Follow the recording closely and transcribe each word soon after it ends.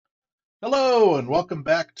Hello, and welcome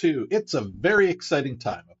back to It's a Very Exciting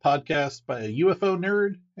Time, a podcast by a UFO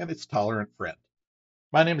nerd and its tolerant friend.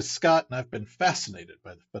 My name is Scott, and I've been fascinated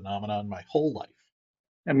by the phenomenon my whole life.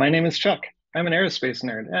 And my name is Chuck. I'm an aerospace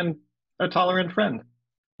nerd and a tolerant friend.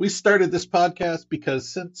 We started this podcast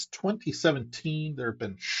because since 2017, there have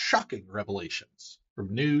been shocking revelations,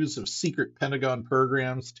 from news of secret Pentagon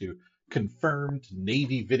programs to confirmed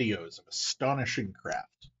Navy videos of astonishing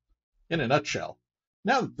craft. In a nutshell,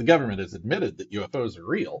 now that the government has admitted that UFOs are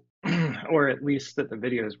real, Or at least that the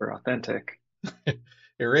videos were authentic.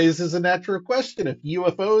 it raises a natural question. If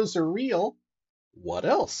UFOs are real, what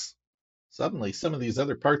else? Suddenly, some of these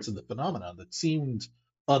other parts of the phenomenon that seemed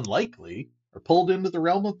unlikely are pulled into the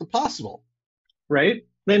realm of the possible. Right?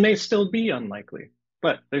 They may still be unlikely.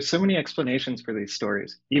 But there's so many explanations for these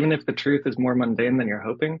stories. Even if the truth is more mundane than you're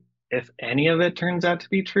hoping, if any of it turns out to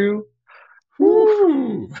be true,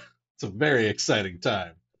 whew, Woo! It's a very exciting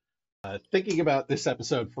time. Thinking about this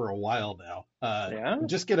episode for a while now. yeah, I'm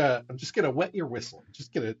just gonna wet your whistle. I'm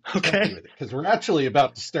just gonna tempt you okay, with it because we're actually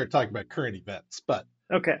about to start talking about current events. But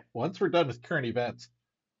okay. once we're done with current events,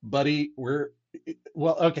 buddy,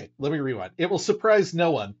 okay. Let me rewind. It will surprise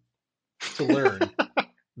no one to learn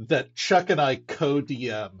that Chuck and I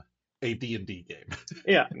co-DM a D&D game.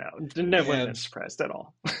 Yeah, no, no one And is surprised at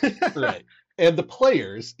all. right. And the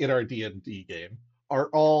players in our D&D game are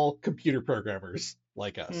all computer programmers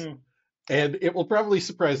like us. Hmm, And it will probably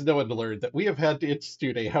surprise no one to learn that we have had to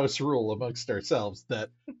institute a house rule amongst ourselves that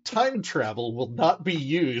time travel will not be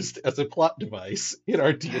used as a plot device in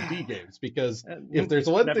our D&D games, because if there's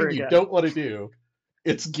one never thing you again. don't want to do,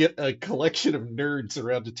 it's get a collection of nerds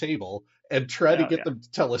around a table and try to Oh, get yeah. them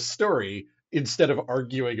to tell a story instead of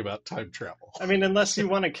arguing about time travel. I mean, unless you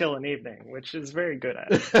want to kill an evening, which is very good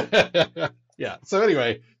at. Yeah. So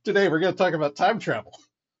anyway, today we're going to talk about time travel.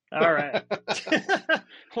 All right.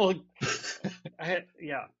 Well,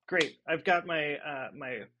 yeah, great. I've got my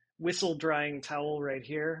my whistle drying towel right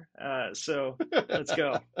here. So let's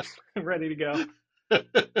go. I'm ready to go.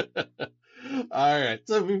 All right.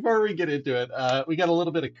 So before we get into it, we got a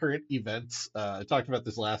little bit of current events. I talked about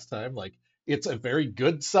this last time. Like, it's a very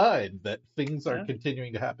good sign that things are Yeah.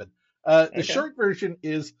 continuing to happen. The Okay. short version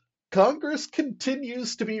is Congress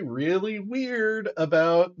continues to be really weird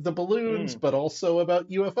about the balloons, Mm, but also about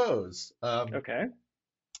UFOs. okay.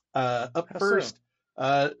 Up How so? first,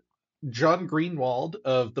 uh, John Greenwald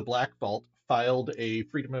of the Black Vault filed a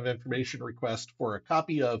Freedom of Information request for a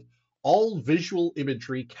copy of all visual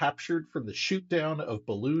imagery captured from the shootdown of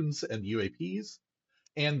balloons and UAPs,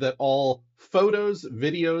 and that all photos,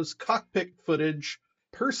 videos, cockpit footage,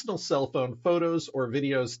 personal cell phone photos, or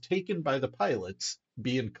videos taken by the pilots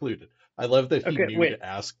be included. I love that he Okay. knew Wait. to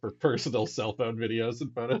ask for personal cell phone videos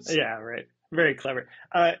and photos. Yeah. Right. Very clever.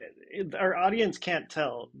 Uh, our audience can't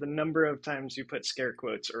tell the number of times you put scare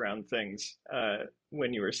quotes around things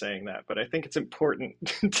when you were saying that, but I think it's important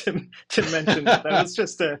to mention that that was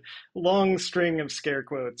just a long string of scare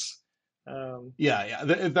quotes. Um, Yeah,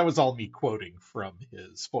 that was all me quoting from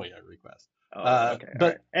his FOIA request. oh, okay, all right.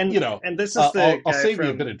 But And you know, and this is the I'll guy save you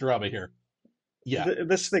a bit from of drama here. Yeah,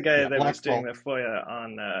 this is the guy yeah, that was Black doing Vault. the FOIA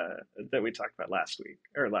on that we talked about last week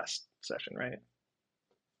or last session, right?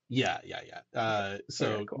 Yeah. Okay,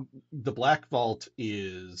 So cool. the Black Vault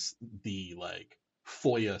is the like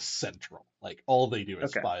FOIA central. Like, all they do is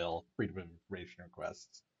Okay, file Freedom of Information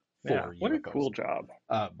requests yeah. for What a UFOs. cool job.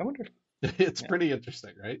 I Um, wonder. it's Yeah, pretty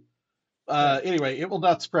interesting, right? yeah, Anyway, it will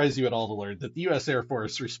not surprise you at all to learn that the U.S. Air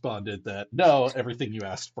Force responded that no, everything you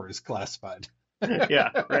asked for is classified. yeah.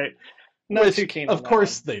 Right. Not Which, too keen on of that one.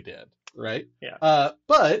 course, they did, right? Yeah.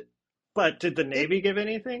 But But did the it, Navy give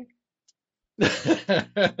anything?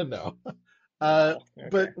 no. Uh, No. Okay.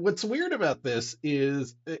 but what's weird about this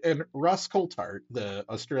is, and Ross Coulthart, the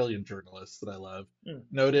Australian journalist that I love, Mm, yeah.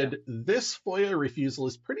 noted this FOIA refusal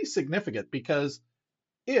is pretty significant because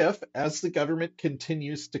if, as the government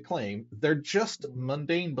continues to claim, they're just Mm,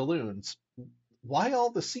 mundane balloons, why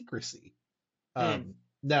all the secrecy? mm,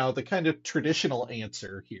 Now, the kind of traditional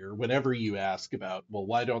answer here, whenever you ask about, well,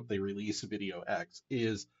 why don't they release video X,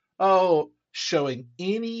 is, oh, showing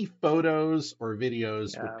any photos or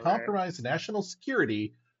videos would yeah. Right. compromise national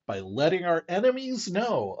security by letting our enemies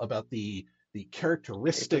know about the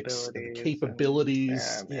characteristics and the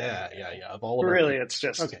Capabilities and capabilities, of all of our really, people. it's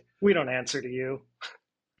just Okay, we don't answer to you.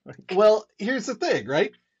 Like, well, here's the thing,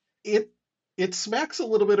 right? It it smacks a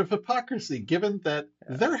little bit of hypocrisy, given that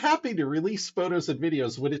yeah. they're happy to release photos and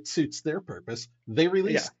videos when it suits their purpose. They Yeah.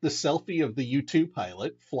 released the selfie of the U-2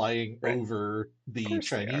 pilot flying Right. over Of the course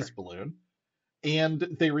they Chinese are. balloon. And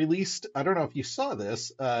they released, I don't know if you saw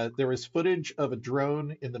this, there was footage of a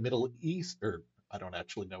drone in the Middle East, or I don't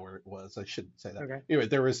actually know where it was. I shouldn't say that. Okay. Anyway,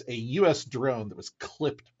 there was a U.S. drone that was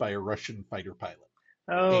clipped by a Russian fighter pilot.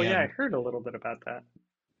 Oh, yeah, I And heard a little bit about that.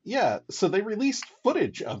 yeah, so they released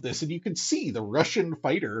footage of this, and you can see the Russian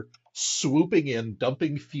fighter swooping in,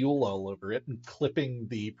 dumping fuel all over it, and clipping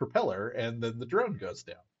the propeller, and then the drone goes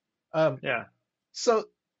down. Um, Yeah. so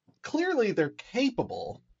clearly, they're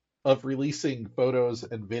capable of releasing photos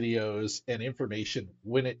and videos and information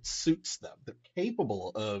when it suits them. They're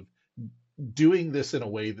capable of doing this in a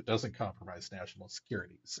way that doesn't compromise national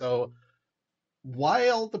security. So why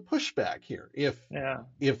all the pushback here? Yeah.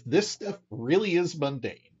 If this stuff really is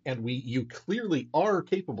mundane and you clearly are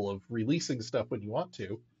capable of releasing stuff when you want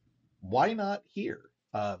to, why not here?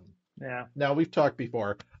 Yeah. Now we've talked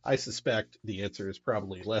before. I suspect the answer is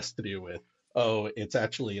probably less to do with, oh, it's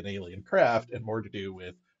actually an alien craft, and more to do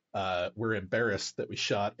with, we're embarrassed that we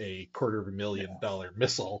shot a $250,000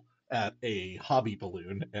 missile at a hobby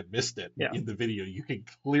balloon and missed it. Yeah. In the video, you can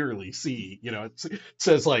clearly see, it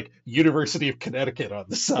says like University of Connecticut on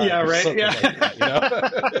the side Yeah, or right. something Yeah. like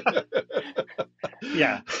that,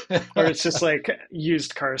 Yeah. Or it's just like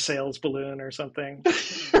used car sales balloon or something.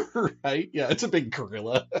 Right? Yeah, it's a big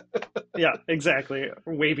gorilla. Yeah, exactly.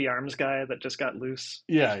 Wavy arms guy that just got loose.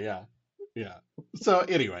 Yeah, yeah, yeah. So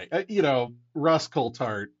anyway, Ross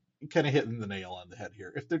Coulthart kind of hitting the nail on the head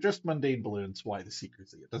here. If they're just mundane balloons, why the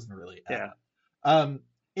secrecy? It doesn't really add Yeah. up.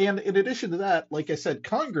 And in addition to that, like I said,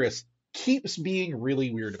 Congress keeps being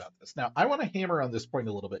really weird about this. Now, I want to hammer on this point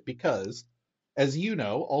a little bit because, as you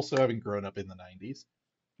know, also having grown up in the 90s,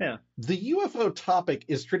 Yeah. the UFO topic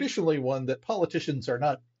is traditionally one that politicians are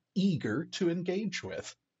not eager to engage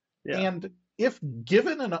with. Yeah. And if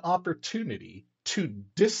given an opportunity to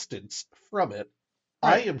distance from it,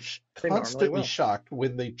 I Right. am They normally constantly will. shocked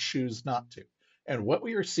when they choose not to. And what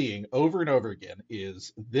we are seeing over and over again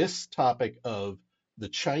is this topic of the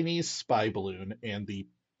Chinese spy balloon and the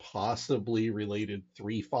possibly related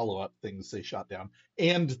 3 follow-up things they shot down,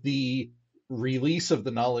 and the release of the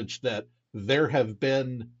knowledge that there have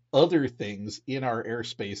been other things in our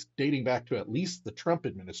airspace dating back to at least the Trump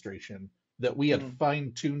administration that we had Mm.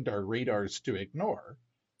 fine-tuned our radars to ignore.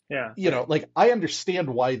 Yeah. Right. Like I understand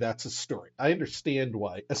why that's a story. I understand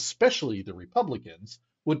why, especially the Republicans,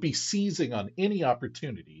 would be seizing on any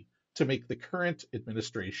opportunity to make the current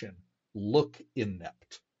administration look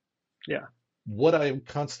inept. Yeah. What I am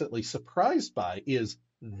constantly surprised by is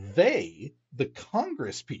the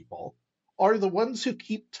Congress people, are the ones who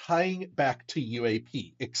keep tying it back to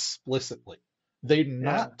UAP explicitly. They're Yeah.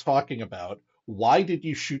 not talking about why did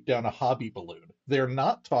you shoot down a hobby balloon? They're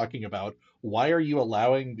not talking about why are you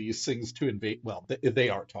allowing these things to invade? Well, they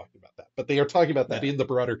are talking about that, but they are talking about that Yeah. in the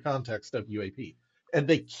broader context of UAP. And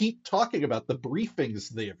they keep talking about the briefings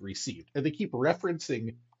they have received, and they keep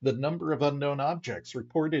referencing the number of unknown objects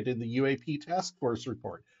reported in the UAP task force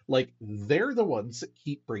report. Like they're the ones that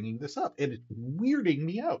keep bringing this up, and it's weirding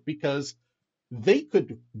me out because they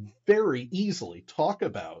could very easily talk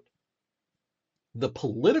about the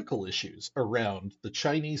political issues around the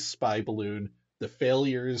Chinese spy balloon, the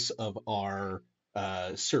failures of our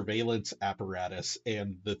surveillance apparatus,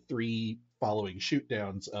 and the 3 following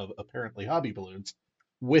shootdowns of apparently hobby balloons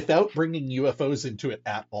without bringing UFOs into it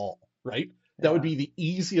at all, right? That would Yeah. be the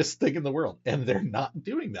easiest thing in the world, and they're not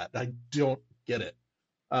doing that. I don't get it.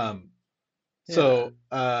 Um, Yeah.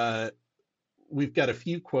 so we've got a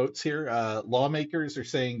few quotes here. Lawmakers are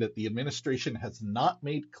saying that the administration has not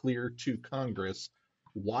made clear to Congress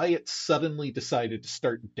why it suddenly decided to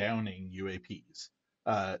start downing UAPs.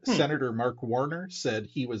 Hmm. Senator Mark Warner said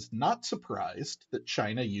he was not surprised that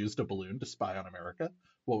China used a balloon to spy on America.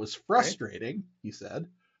 What was Right. frustrating, he said,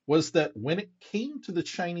 was that when it came to the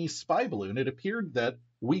Chinese spy balloon, it appeared that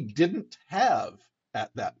we didn't have,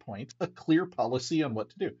 at that point, a clear policy on what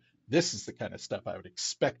to do. This is the kind of stuff I would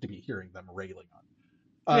expect to be hearing them railing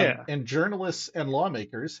on. Yeah. And journalists and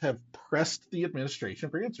lawmakers have pressed the administration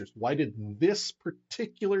for answers. Why did this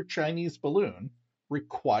particular Chinese balloon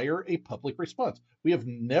require a public response? We have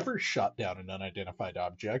never shot down an unidentified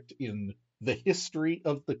object in the history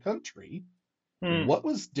of the country. Hmm. What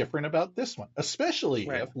was different about this one? Especially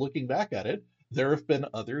Right. if, looking back at it, there have been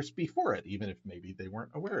others before it, even if maybe they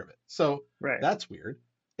weren't aware of it. So Right. that's weird.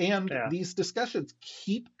 And Yeah. these discussions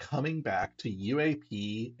keep coming back to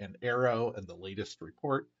UAP and Arrow and the latest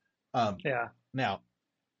report. Yeah. Now,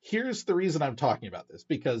 here's the reason I'm talking about this,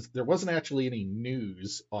 because there wasn't actually any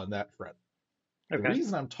news on that front. The Okay.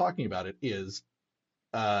 reason I'm talking about it is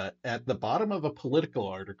at the bottom of a Politico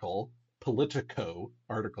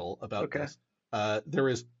article about Okay. this, there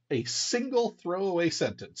is a single throwaway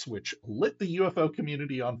sentence which lit the UFO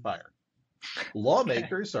community on fire. Okay.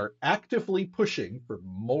 Lawmakers are actively pushing for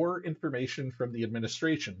more information from the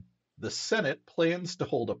administration. The Senate plans to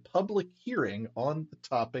hold a public hearing on the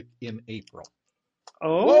topic in April.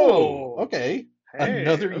 Whoa, Oh, okay. hey,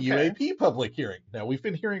 Another okay. UAP public hearing. Now, we've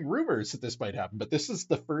been hearing rumors that this might happen, but this is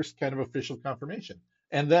the first kind of official confirmation.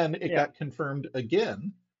 And then it Yeah. got confirmed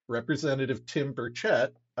again. Representative Tim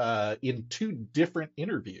Burchett, in two different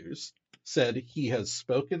interviews, said he has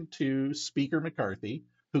spoken to Speaker McCarthy,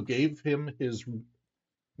 who gave him his.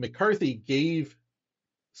 McCarthy gave,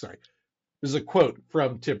 sorry, this is a quote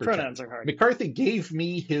from Tim Burchett. Pronouns are hard. McCarthy gave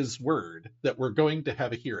me his word that we're going to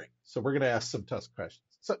have a hearing. So we're going to ask some tough questions.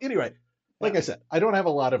 So anyway, like Yeah. I said, I don't have a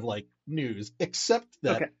lot of like news except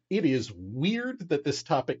that Okay. it is weird that this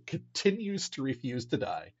topic continues to refuse to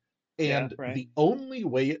die. Yeah, And right. the only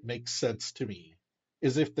way it makes sense to me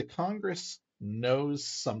is if the Congress knows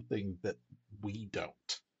something that we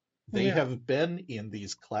don't. They Yeah. have been in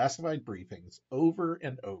these classified briefings over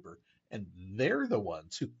and over, and they're the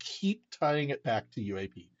ones who keep tying it back to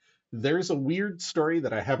UAP. There's a weird story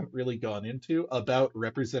that I haven't really gone into about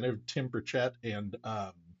Representative Tim Burchett and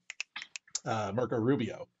Marco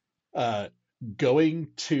Rubio uh, going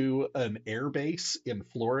to an air base in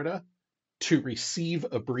Florida to receive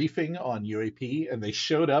a briefing on UAP, and they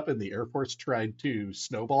showed up, and the Air Force tried to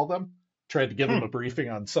snowball them, tried to give them Hmm. a briefing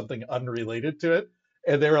on something unrelated to it.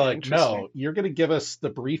 And they were like, Interesting. no, you're going to give us the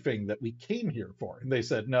briefing that we came here for. And they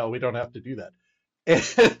said, no, we don't have to do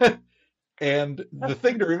that. And the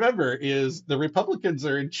thing to remember is the Republicans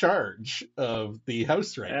are in charge of the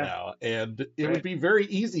House right Yeah, now, and it would right. be very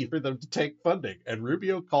easy for them to take funding. And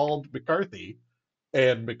Rubio called McCarthy,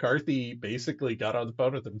 and McCarthy basically got on the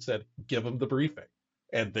phone with him and said, give him the briefing.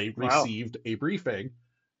 And they Wow. received a briefing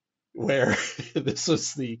where this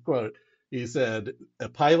was the quote. He said, a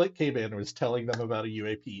pilot came in and was telling them about a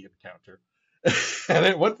UAP encounter. And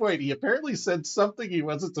at one point, he apparently said something he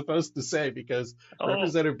wasn't supposed to say because Oh.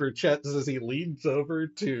 Representative Burchett says he leans over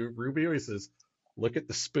to Rubio. He says, look at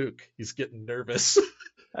the spook. He's getting nervous.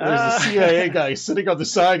 There's a CIA Ah. guy sitting on the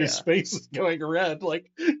side. His Yeah. face is going red.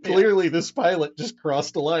 Like, Yeah. clearly, this pilot just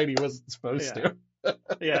crossed a line he wasn't supposed Yeah. to.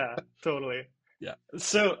 Yeah. Totally. Yeah.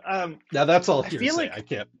 So, Now, that's all I feel hearsay. like I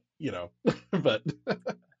can't, but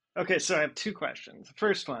okay, so I have two questions. The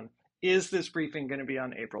first one, is this briefing going to be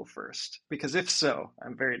on April 1st? Because if so,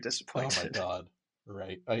 I'm very oh my disappointed. God.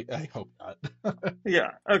 Right. I hope not.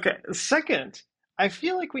 Yeah. Okay. Second, I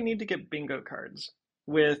feel like we need to get bingo cards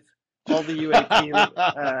with all the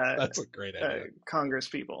UAP That's a great idea. Congress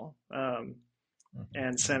people Mhm,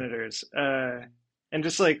 and mhm. senators, and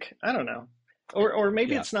just like I don't know, or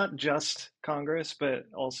maybe Yeah. it's not just Congress, but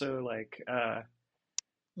also like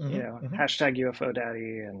Hmm, hmm. hashtag UFO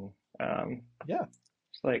Daddy and um, Yeah.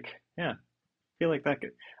 like yeah, I feel like that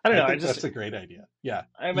could. I don't I know. I think just that's a great idea. Yeah.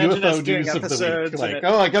 I imagine us UFO doing news of the week. episodes, and Like,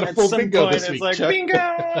 oh, I got a at full some bingo point this it's week, like Chuck. bingo.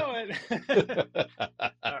 And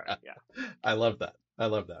all right, yeah, I love that. I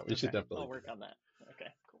love that. We should okay, definitely I'll do work that. on that. Okay,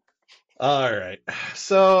 cool. All right.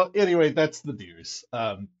 So anyway, that's the news.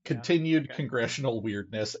 Yeah, Continued okay, congressional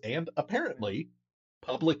weirdness and apparently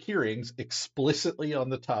public hearings explicitly on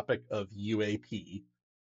the topic of UAP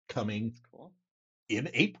coming that's cool. in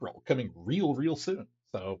April, coming real soon.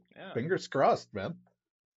 So Yeah, fingers crossed, man.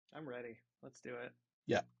 I'm ready. Let's do it.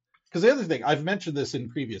 Yeah. Because the other thing, I've mentioned this in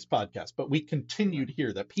previous podcasts, but we Yeah, continue to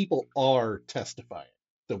hear that people are testifying.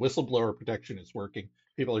 The whistleblower protection is working.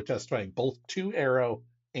 People are testifying both to Arrow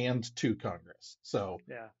and to Congress. So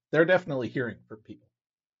yeah, they're definitely hearing from people.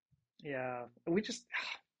 yeah. We just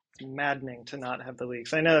it's maddening to not have the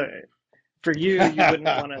leaks. I know for you, you wouldn't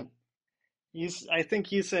want to. I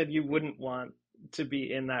think you said you wouldn't want to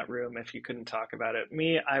be in that room if you couldn't talk about it.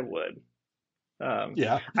 Me, I would. Um,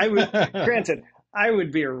 Yeah. I would, granted, I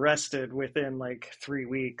would be arrested within like 3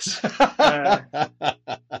 weeks. Uh,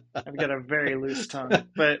 I've got a very loose tongue,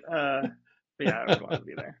 but yeah, I would want to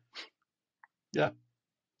be there. Yeah,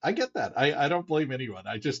 I get that. I don't blame anyone.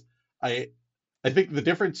 I I think the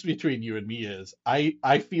difference between you and me is I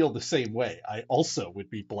feel the same way. I also would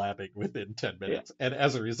be blabbing within 10 Yeah, minutes. And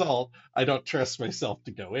as a result, I don't trust myself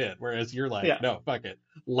to go in. Whereas you're like, yeah. no, fuck it.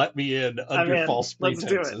 Let me in I under mean, false let's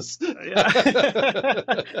do it. pretenses.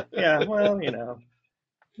 Yeah, yeah. Well,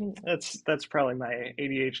 that's probably my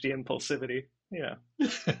ADHD impulsivity.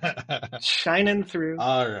 Shining through.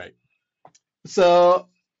 All right. So,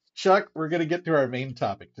 Chuck, we're going to get to our main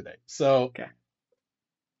topic today. So, Okay.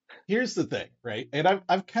 here's the thing, right? And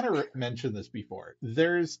I've kind of mentioned this before.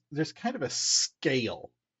 There's kind of a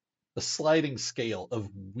scale, a sliding scale of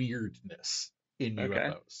weirdness in Okay.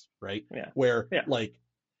 UFOs, right? Yeah. Where Yeah. like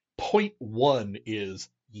point one is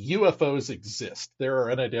UFOs exist. There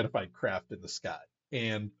are unidentified craft in the sky.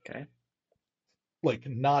 And Okay. Like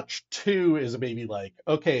notch two is maybe like,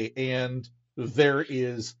 okay, and there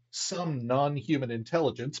is some non-human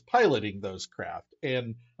intelligence piloting those craft.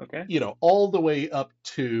 And, Okay. all the way up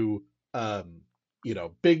to, um,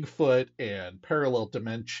 Bigfoot and parallel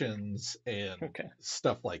dimensions and Okay.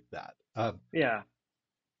 stuff like that. Yeah.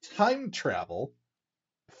 Time travel,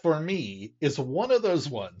 for me, is one of those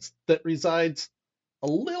ones that resides a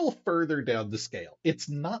little further down the scale. It's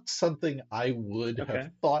not something I would have Okay.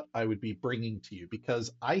 thought I would be bringing to you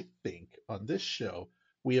because I think on this show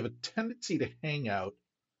we have a tendency to hang out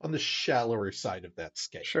on the shallower side of that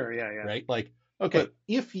scale, Sure. Yeah. Yeah. right? Like, okay, But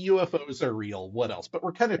if UFOs are real, what else? But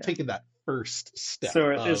we're kind of yeah. taking that first step So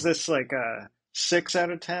is of, this like a 6 out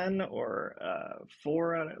of 10 or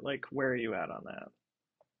 4 out of like where are you at on that?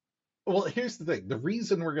 well, here's the thing. The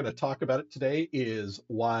reason we're going to talk about it today is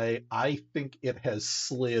why I think it has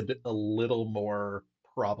slid a little more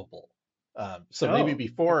probable. So maybe Oh,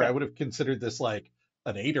 before I okay. would have considered this like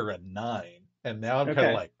an 8 or a 9. And now I'm kind of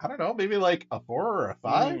Okay. like, I don't know, maybe like a 4 or a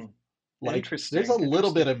 5. Mm, Like there's a interesting.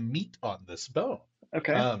 little bit Interesting. of meat on this bone.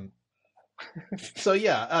 Okay. Um, so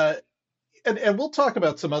yeah, and we'll talk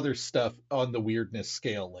about some other stuff on the weirdness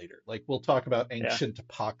scale later. Like we'll talk about Yeah. ancient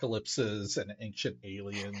apocalypses and ancient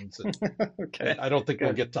aliens and Okay. I don't think we'll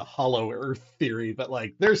Good. get to Hollow Earth theory, but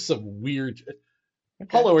like there's some weird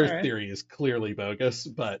Okay. Hollow All Earth right. theory is clearly bogus,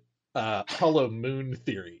 but Hollow Moon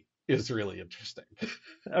theory is really interesting.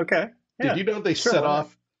 Okay. Did Yeah. you know they Sure. set Why not?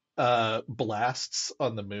 off blasts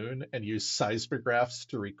on the moon and used seismographs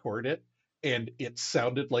to record it, and it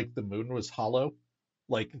sounded like the moon was hollow,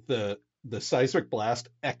 like the seismic blast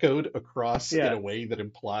echoed across in a Yeah. way that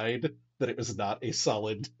implied that it was not a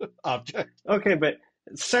solid object Okay, but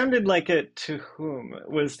it sounded like it to whom?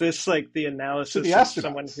 Was this like the to the analysis of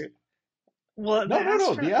someone astronauts. who? Well, the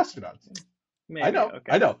No, the astro. astronauts. Maybe. I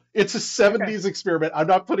Okay. know. It's a Okay. 70s experiment. I'm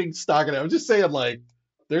not putting stock in it. I'm just saying, like,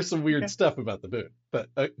 there's some weird Okay. stuff about the moon,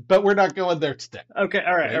 but we're not going there today, Okay.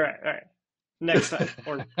 All right. All right? right. All right. Next time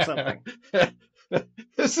or something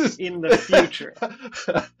This is in the future.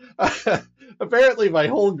 apparently my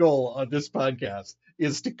whole goal on this podcast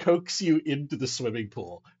is to coax you into the swimming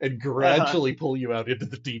pool and Uh-huh. gradually pull you out into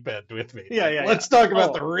the deep end with me. Yeah. Like, Yeah. Yeah. let's talk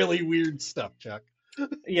about the Oh, really weird stuff, Chuck.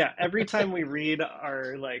 yeah. Every time we read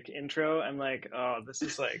our like intro, I'm like, oh, this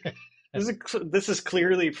is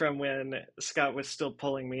clearly from when Scott was still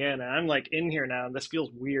pulling me in, and I'm like in here now, and this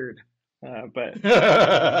feels weird. But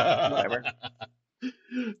whatever.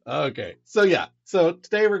 Okay, so yeah, so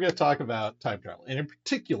today we're going to talk about time travel, and in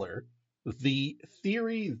particular, the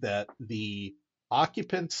theory that the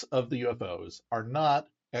occupants of the UFOs are not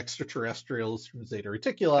extraterrestrials from Zeta Okay.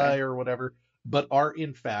 Reticuli or whatever, but are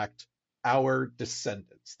in fact our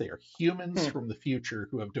descendants. They are humans Hmm. from the future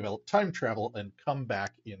who have developed time travel and come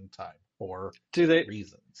back in time for Do they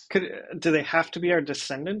reasons. do they have to be our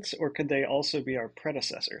descendants, or could they also be our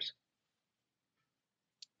predecessors?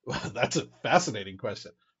 Well, that's a fascinating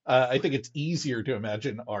question. I think it's easier to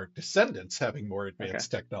imagine our descendants having more Okay. advanced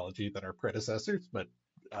technology than our predecessors, but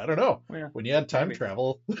I don't know. Yeah. When you add time Maybe.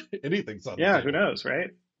 travel, anything's on the Yeah. Who table, knows, right?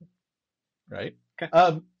 right?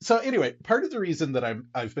 Okay. So anyway, part of the reason that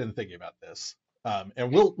I've been thinking about this,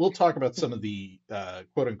 and we'll talk about some of the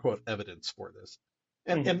quote unquote evidence for this.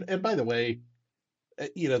 And Hmm. and and by the way,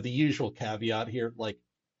 the usual caveat here, like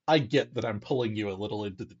I get that I'm pulling you a little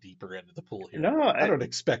into the deeper end of the pool here. No, I don't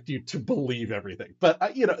expect you to believe everything, but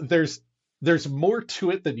there's more to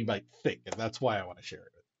it than you might think, and that's why I want to share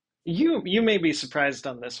it. you may be surprised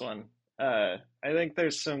on this one. I think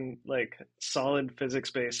there's some like solid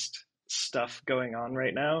physics-based stuff going on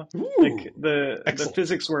right now. Like Ooh, the excellent.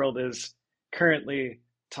 physics world is currently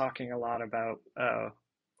talking a lot about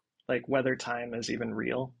like whether time is even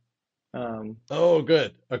real. Um, Oh,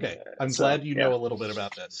 good. Okay, I'm so glad you know yeah, a little bit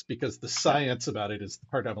about this because the yeah. science about it is the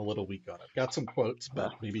part I'm a little weak on. I've got some quotes, but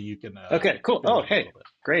Well, maybe you can okay, cool. fill Oh, in a hey, little bit.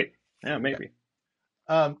 great. Yeah, Yeah. maybe.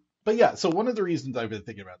 But yeah, so one of the reasons I've been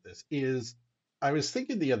thinking about this is I was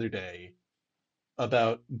thinking the other day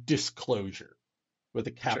about disclosure with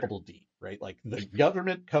a Sure. capital D, right? Like the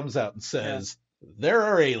government comes out and Yeah. says, there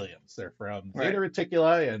are aliens. They're from Zeta Right.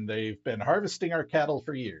 Reticuli and they've been harvesting our cattle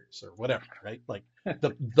for years or whatever, right? Like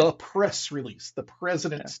the press release, the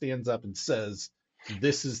president Yeah. stands up and says,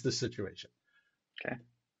 this is the situation. Okay.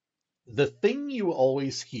 The thing you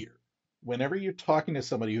always hear whenever you're talking to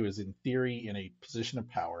somebody who is in theory in a position of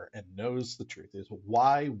power and knows the truth is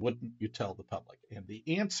why wouldn't you tell the public? And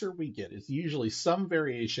the answer we get is usually some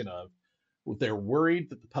variation of they're worried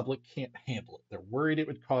that the public can't handle it. They're worried it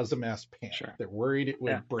would cause a mass panic. Sure. They're worried it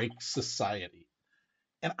Yeah. would break society.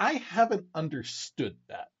 And I haven't understood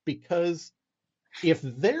that because if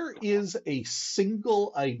there is a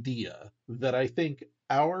single idea that I think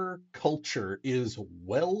our culture is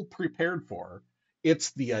well prepared for,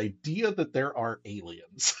 it's the idea that there are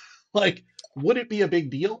aliens. Like, would it be a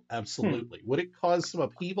big deal? Hmm. Absolutely. Would it cause some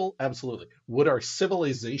upheaval? Absolutely. Would our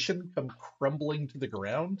civilization come crumbling to the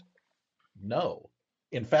ground? No.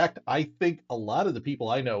 In fact, I think a lot of the people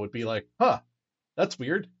I know would be like, huh, that's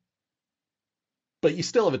weird, but you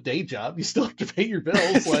still have a day job. You still have to pay your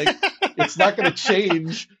bills. Like, it's not going to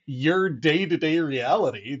change your day-to-day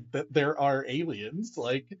reality that there are aliens.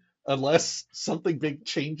 Like, unless something big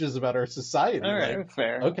changes about our society. All Like, right,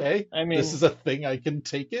 fair. okay, I this mean, is a thing I can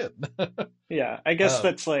take in. yeah, I guess um,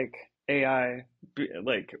 that's like AI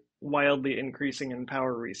like wildly increasing in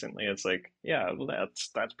power recently. It's like, yeah, well,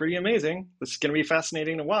 that's pretty amazing. This is gonna be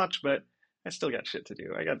fascinating to watch, but I still got shit to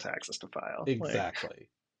do. I got taxes to file. Like, exactly,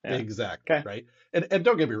 yeah. exactly, Okay. right. And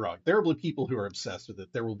don't get me wrong, there will be people who are obsessed with it.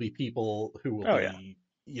 There will be people who will Oh yeah. be,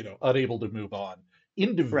 unable to move on. Right.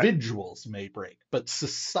 Individuals may break, but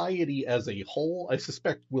society as a whole, I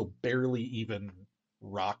suspect, will barely even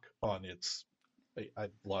rock on its.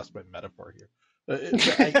 I've lost my metaphor here.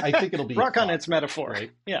 I think it'll be Rock on fine, its metaphor.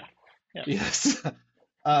 right? Yeah. Yeah. Yes.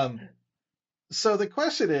 um, so the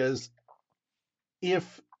question is,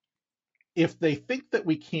 if if they think that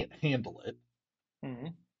we can't handle it,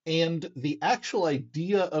 Hmm. and the actual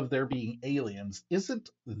idea of there being aliens isn't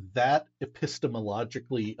that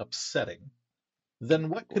epistemologically upsetting, then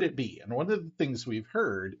what could it be? And one of the things we've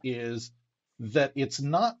heard is that it's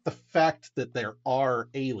not the fact that there are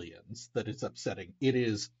aliens that is upsetting, it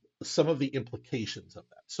is some of the implications of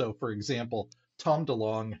that. So, for example, Tom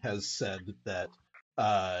DeLonge has said that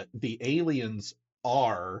the aliens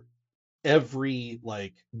are every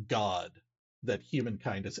like god that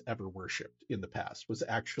humankind has ever worshipped in the past was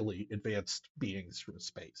actually advanced beings from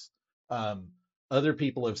space. Um, Other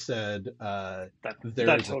people have said there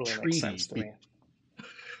That is a totally makes sense treaty. to me.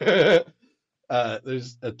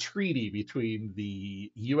 There's a treaty between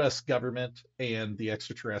the U.S. government and the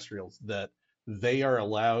extraterrestrials that they are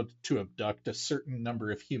allowed to abduct a certain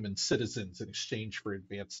number of human citizens in exchange for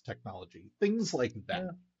advanced technology, things like that.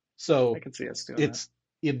 Yeah, I So could see us doing that. it's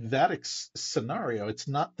in that scenario, it's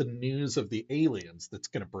not the news of the aliens that's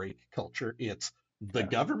going to break culture. It's the Yeah.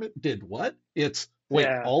 government did what? It's wait,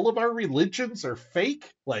 Yeah. all of our religions are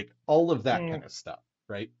fake, like all of that Mm, kind of stuff,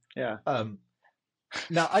 right? yeah. Um,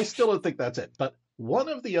 Now, I still don't think that's it. But one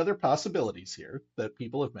of the other possibilities here that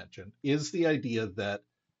people have mentioned is the idea that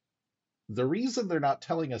the reason they're not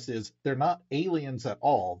telling us is they're not aliens at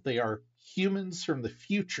all. They are humans from the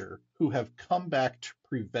future who have come back to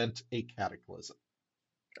prevent a cataclysm.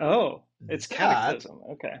 Oh, it's That cataclysm.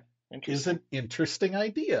 Okay. is Interesting. an interesting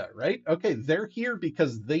idea, right? Okay, they're here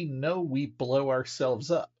because they know we blow ourselves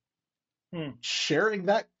up. Hmm. Sharing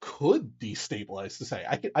that could destabilize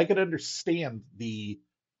society. I could understand the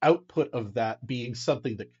output of that being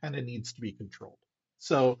something that kind of needs to be controlled.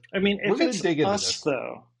 So I mean, we're if going to it's dig into us this.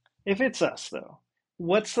 though, if it's us though,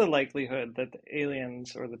 what's the likelihood that the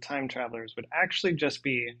aliens or the time travelers would actually just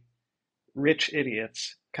be rich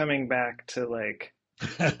idiots coming back to like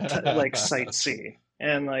sightsee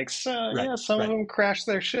and like so Right, yeah, some of right. them crash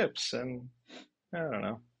their ships and I don't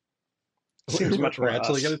know. Seems We're, much we're more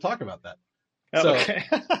actually going us. to talk about that. Oh, So okay.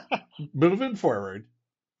 moving forward,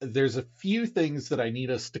 there's a few things that I need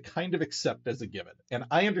us to kind of accept as a given. And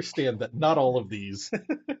I understand that not all of these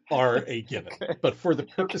are a given, Okay. but for the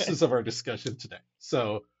Okay. purposes of our discussion today.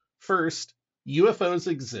 So, first, UFOs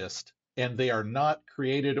exist and they are not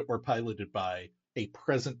created or piloted by a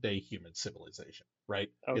present day human civilization, right?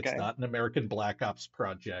 It's Okay. not an American Black Ops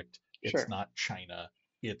project, it's Sure. not China,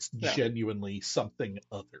 it's Yeah. genuinely something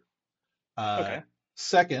other. Uh, Okay.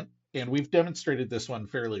 Second, and we've demonstrated this one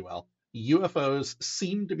fairly well, UFOs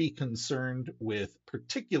seem to be concerned with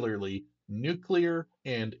particularly nuclear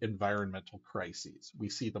and environmental crises. We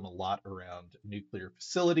see them a lot around nuclear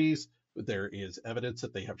facilities. There is evidence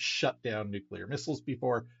that they have shut down nuclear missiles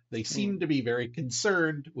before. They Hmm. seem to be very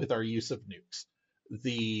concerned with our use of nukes.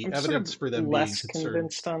 The I'm sort of evidence for them being less concerned,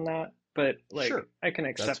 convinced on that, but like sure, I can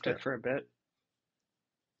that's accept it fair. for a bit.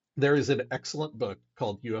 There is an excellent book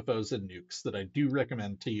called UFOs and Nukes that I do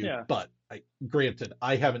recommend to you, Yeah. but granted,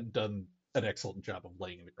 I haven't done an excellent job of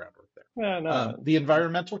laying the groundwork there. Yeah, no, The it's fine.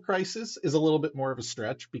 environmental crisis is a little bit more of a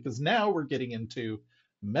stretch because now we're getting into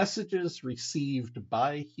messages received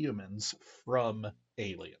by humans from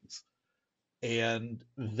aliens. And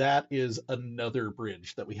that is another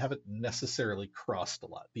bridge that we haven't necessarily crossed a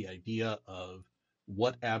lot. The idea of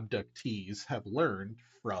what abductees have learned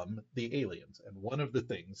from the aliens. And one of the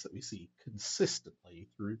things that we see consistently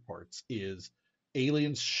through reports is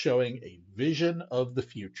aliens showing a vision of the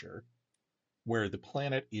future where the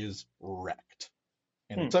planet is wrecked.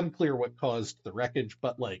 And Hmm. it's unclear what caused the wreckage,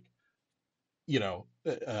 but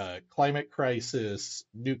climate crisis,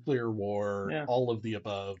 nuclear war, Yeah. all of the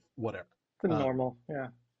above, whatever. The Um, normal. Yeah.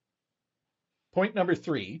 Point number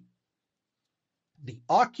three, the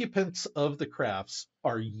occupants of the crafts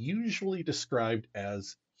are usually described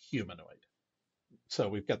as humanoid. So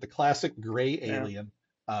we've got the classic gray Yeah. alien.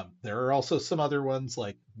 There are also some other ones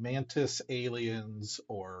like mantis aliens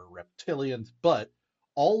or reptilians, but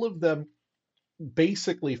all of them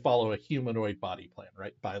basically follow a humanoid body plan,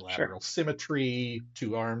 right? Sure. Bilateral symmetry,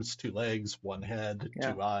 two arms, two legs, one head,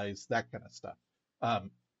 Yeah. two eyes, that kind of stuff.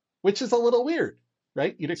 Um, which is a little weird,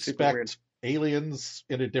 right? You'd Super weird. expect aliens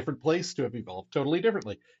in a different place to have evolved totally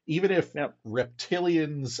differently. Even if Yep.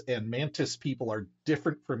 reptilians and mantis people are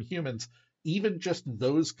different from humans, even just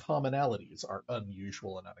those commonalities are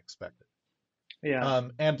unusual and unexpected. Yeah.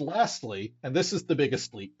 And lastly, and this is the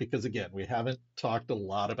biggest leap because again, we haven't talked a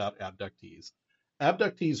lot about abductees.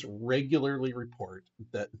 Abductees regularly report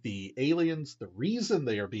that the aliens, the reason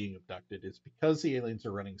they are being abducted is because the aliens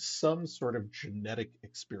are running some sort of genetic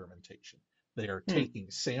experimentation. They are Hmm.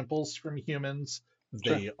 taking samples from humans,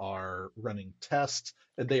 Sure. they are running tests,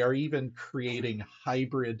 and they are even creating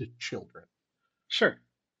hybrid children. Sure.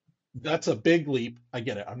 That's a big leap. I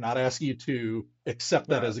get it. I'm not asking you to accept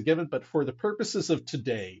that No. as a given, but for the purposes of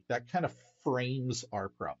today, that kind of frames our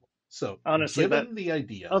problem. So, Honestly, that given the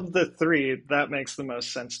idea, of the three, that makes the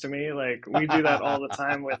most sense to me. Like we do that all the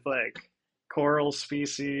time with like coral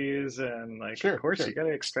species, and like, of sure, course, you sure. got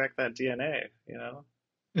to extract that DNA, you know?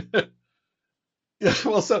 Yeah,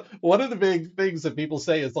 well, so one of the big things that people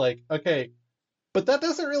say is like, okay, but that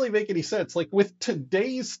doesn't really make any sense. Like with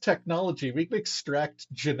today's technology, we can extract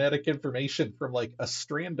genetic information from like a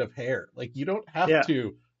strand of hair. Like you don't have Yeah.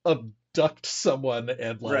 to abduct someone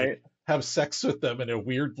and like Right. have sex with them in a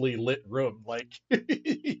weirdly lit room. Like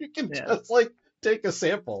you can Yeah. just like take a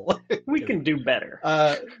sample. We you know. can do better.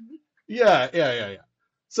 Uh, yeah.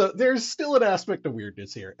 So there's still an aspect of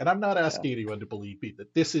weirdness here, and I'm not Yeah. asking anyone to believe me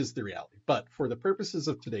that this is the reality. But for the purposes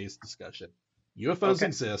of today's discussion, UFOs Okay.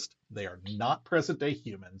 exist. They are not present day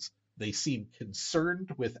humans. They seem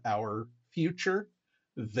concerned with our future.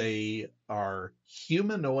 They are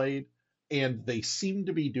humanoid, and they seem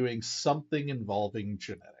to be doing something involving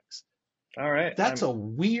genetics. All right. That's a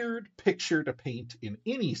weird picture to paint in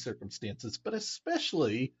any circumstances, but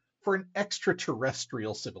especially for an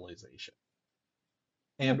extraterrestrial civilization.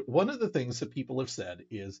 Yeah. And one of the things that people have said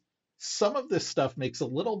is some of this stuff makes a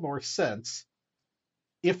little more sense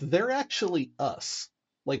if they're actually us.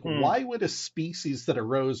 Like, Hmm. why would a species that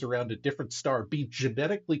arose around a different star be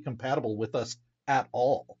genetically compatible with us at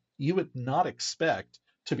all? You would not expect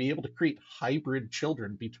to be able to create hybrid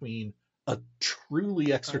children between a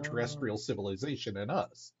truly Uh, extraterrestrial civilization and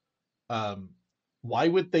us. Um, why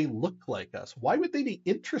would they look like us? Why would they be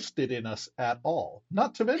interested in us at all?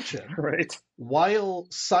 Not to mention, right. while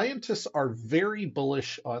scientists are very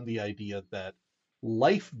bullish on the idea that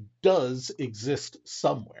life does exist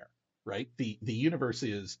somewhere, right? The universe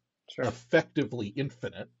is Sure. effectively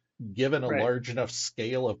infinite, given a Right. large enough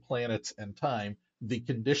scale of planets and time, the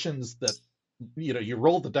conditions that you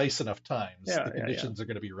roll the dice enough times, Yeah. the Yeah. Yeah. conditions are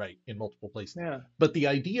going to be right in multiple places. Yeah. But the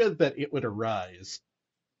idea that it would arise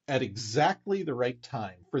at exactly the right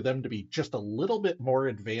time for them to be just a little bit more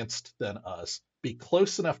advanced than us, be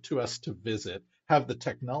close enough to us to visit, have the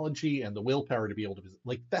technology and the willpower to be able to visit.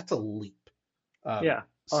 Like that's a leap. Um, Yeah.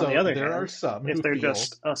 On the so other there are hand, some if who they're feel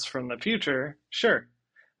just us from the future, sure.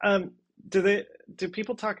 Um, do they? Do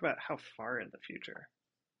people talk about how far in the future?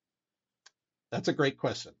 that's a great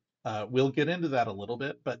question. We'll get into that a little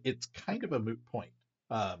bit, but it's kind Okay. of a moot point,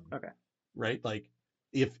 Okay. right? Like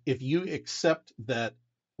if you accept that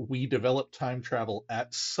we develop time travel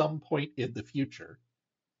at some point in the future,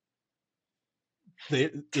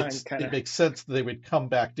 Time kind it of. makes sense that they would come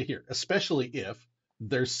back to here, especially if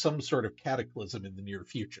there's some sort of cataclysm in the near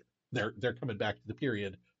future. They're coming back to the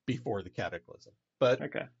period before the cataclysm. But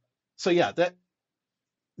Okay. so yeah, that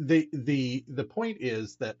the point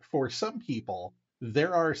is that for some people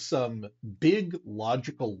there are some big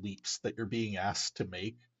logical leaps that you're being asked to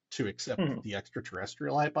make to accept Hmm. the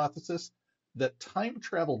extraterrestrial hypothesis that time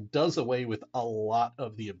travel does away with a lot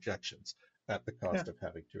of the objections at the Yeah. cost of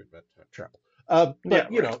having to invent time travel. Yeah. But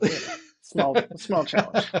Right. You know, small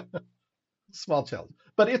challenge. small challenge.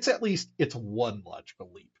 But it's at least it's one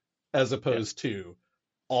logical leap as Yeah. opposed to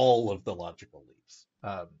all of the logical leaps.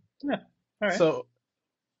 Yeah. All right. So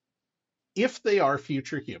if they are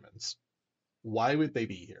future humans, why would they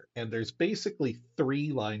be here? And there's basically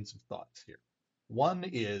three lines of thoughts here. One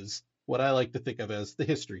is what I like to think of as the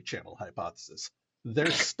History Channel hypothesis.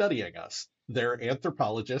 They're studying us. They're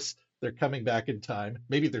anthropologists. They're coming back in time.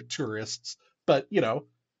 Maybe they're tourists, but you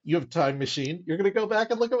have a time machine. You're going to go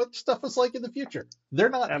back and look at what stuff is like in the future. They're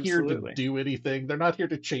not here to Absolutely. do anything. They're not here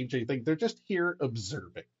to change anything. They're just here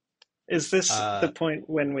observing. Is this the Uh, point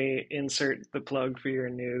when we insert the plug for your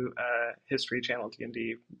new History Channel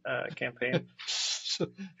D&D campaign?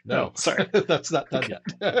 Oh, no, sorry. that's not done Okay. yet.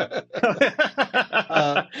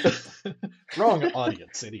 uh, wrong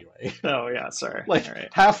audience anyway. Oh, yeah, sorry. Like All right.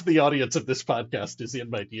 half the audience of this podcast is in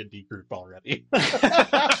my D&D group already.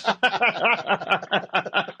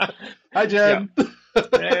 Hi, Yeah. Jen.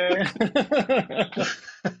 Eh.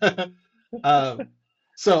 um,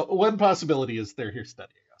 so one possibility is they're here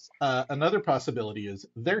studying us. Another possibility is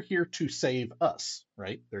they're here to save us,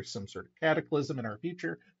 right? There's some sort of cataclysm in our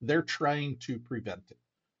future. They're trying to prevent it.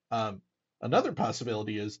 Um, Another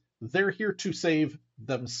possibility is they're here to save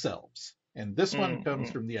themselves. And this one comes Mm.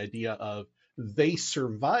 from the idea of they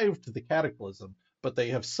survived the cataclysm, but they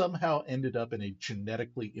have somehow ended up in a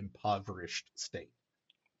genetically impoverished state.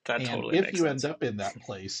 That And totally if makes you end sense. up in that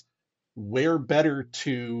place, where better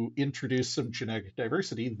to introduce some genetic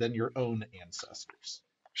diversity than your own ancestors?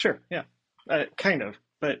 Sure, yeah. Kind of.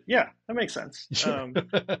 But yeah, that makes sense. Sure.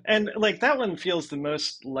 And like that one feels the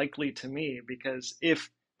most likely to me because if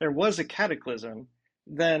there was a cataclysm,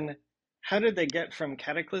 then how did they get from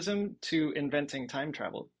cataclysm to inventing time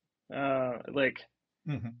travel? Like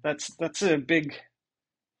Mhm. that's a big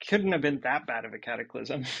couldn't have been that bad of a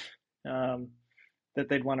cataclysm um, that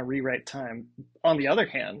they'd want to rewrite time. On the other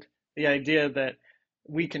hand, the idea that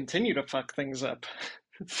we continue to fuck things up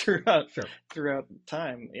throughout Sure. throughout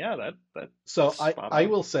time, yeah, that's So spot I on.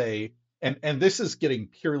 will say, and this is getting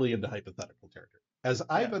purely into hypothetical territory. As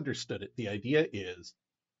I've Yeah, understood it, the idea is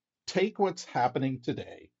take what's happening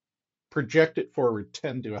today, project it forward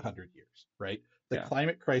 10 to 100 years, right? The yeah,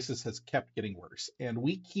 climate crisis has kept getting worse. And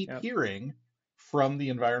we keep yeah, hearing from the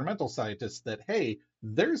environmental scientists that, hey,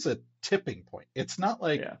 there's a tipping point. It's not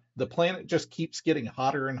like yeah. the planet just keeps getting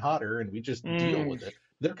hotter and hotter and we just deal Mm, with it.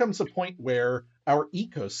 There comes a point where our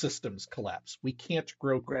ecosystems collapse. We can't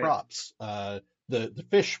grow right, crops. The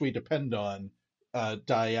fish we depend on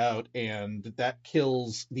die out, and that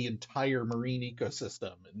kills the entire marine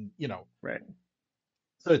ecosystem. And right.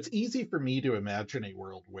 so it's easy for me to imagine a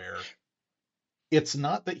world where it's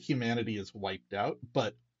not that humanity is wiped out,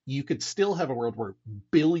 but you could still have a world where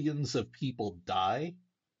billions of people die,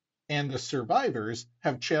 and the survivors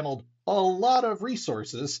have channeled a lot of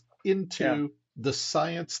resources Yeah, into the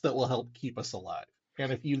science that will help keep us alive.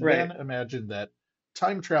 And if you right. then imagine that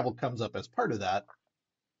time travel comes up as part of that,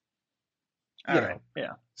 All you right. know,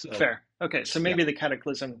 Yeah, so fair. Okay, so yeah. maybe the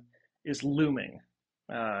cataclysm is looming,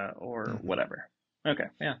 or Mhm. whatever. Okay,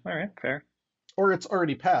 yeah, all right, fair. Or it's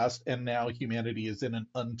already passed and now humanity is in an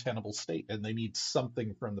untenable state and they need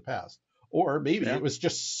something from the past. Or maybe Yeah, it was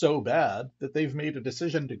just so bad that they've made a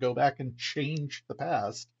decision to go back and change the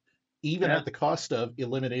past, even yeah, at the cost of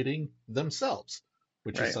eliminating themselves,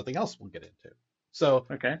 which is right. something else we'll get into. So,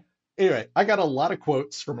 Okay, anyway, I got a lot of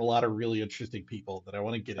quotes from a lot of really interesting people that I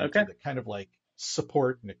want to get into okay, that kind of like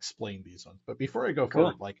support and explain these ones. But before I go cool.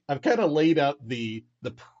 forward, like I've kind of laid out the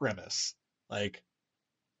premise. Like,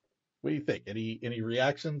 what do you think? Any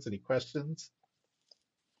reactions? Any questions?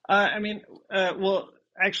 I mean, well,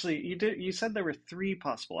 actually, you said there were three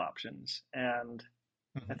possible options, and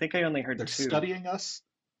I Mhm. think I only heard They're two. studying us,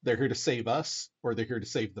 they're here to save us, or they're here to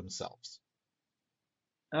save themselves.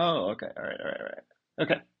 Oh, okay, all right, all right, all right.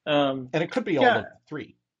 Okay. And it could be all Yeah, of the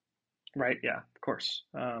three. right, yeah, of course.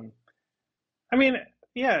 I mean,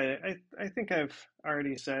 yeah, I think I've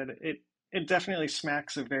already said it. It definitely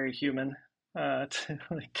smacks of very human to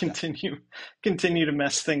like Yeah, continue to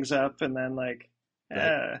mess things up, and then like,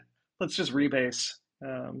 right. let's just rebase.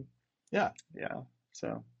 Um, Yeah. yeah,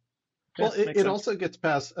 so yeah, Well, it, makes it sense. also gets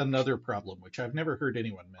past another problem, which I've never heard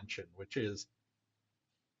anyone mention, which is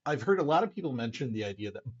I've heard a lot of people mention the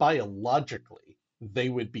idea that biologically they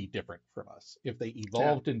would be different from us. If they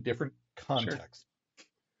Yeah, evolved in different sure. contexts,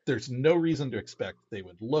 there's no reason to expect they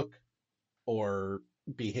would look or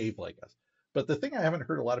behave like us. But the thing I haven't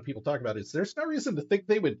heard a lot of people talk about is there's no reason to think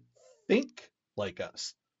they would think like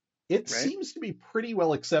us. It Right? seems to be pretty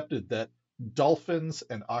well accepted that dolphins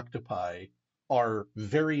and octopi are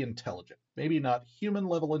very intelligent. Maybe not human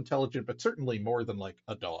level intelligent, but certainly more than like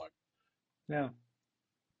a dog. Yeah.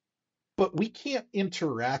 But we can't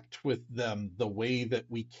interact with them the way that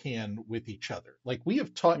we can with each other. Like we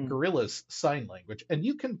have taught Mm, gorillas sign language, and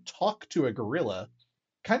you can talk to a gorilla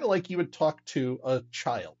kind of like you would talk to a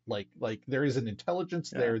child. Like there is an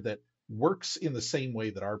intelligence yeah. there that works in the same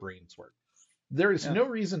way that our brains work. There is Yeah. no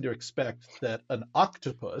reason to expect that an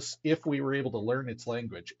octopus, if we were able to learn its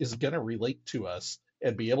language, is going to relate to us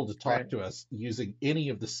and be able to talk Right. to us using any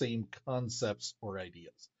of the same concepts or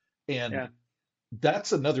ideas. And Yeah.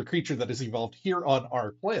 that's another creature that has evolved here on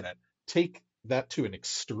our planet. Take that to an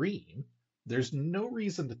extreme. There's no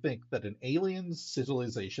reason to think that an alien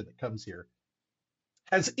civilization that comes here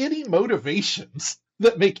has any motivations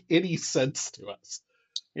that make any sense to us.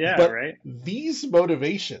 Yeah. But Right. these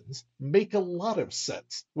motivations make a lot of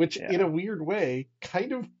sense, which in a Yeah. weird way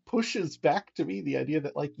kind of pushes back to me the idea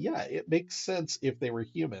that, like, yeah, it makes sense if they were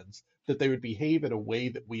humans that they would behave in a way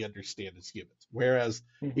that we understand as humans. Whereas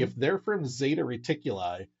Hmm. if they're from Zeta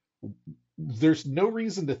Reticuli, there's no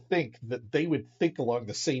reason to think that they would think along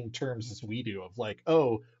the same terms as we do of like,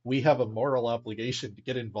 oh, we have a moral obligation to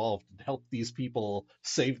get involved and help these people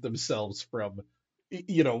save themselves from,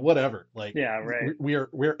 whatever. Like Yeah. Right. we're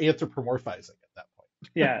anthropomorphizing at that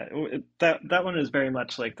Yeah. That one is very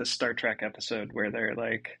much like the Star Trek episode where they're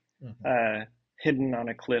like point. Hmm. uh, hidden on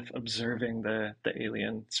a cliff observing the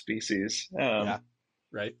alien species. Yeah,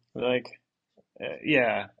 right. Like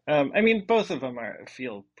yeah. I mean, both of them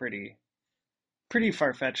feel pretty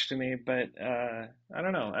far fetched to me, but I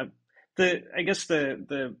don't know. I guess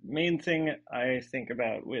the main thing I think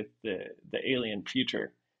about with the alien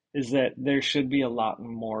future is that there should be a lot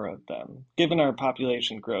more of them, given our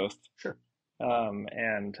population growth Sure.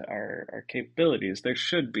 and our capabilities. There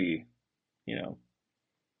should be, you know,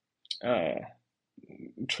 uh,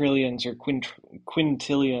 trillions or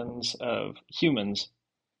quintillions of humans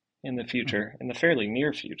in the Hmm. future, in the fairly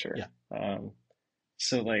near future. Yeah. Um,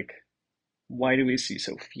 so, like, why do we see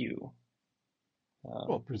so few?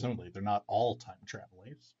 Well, Um, presumably they're not all time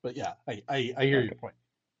travelers, but yeah, I hear your okay. point.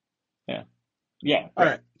 Yeah. Yeah. All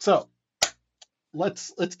Right. right, so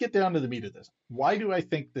let's get down to the meat of this. Why do I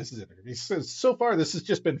think this is interesting? Because so far this has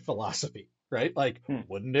just been philosophy, right? Like, Hmm.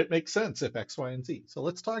 wouldn't it make sense if X, Y, and Z? So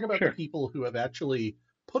let's talk about the Sure. people who have actually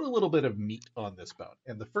put a little bit of meat on this bone.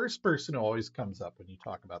 And the first person who always comes up when you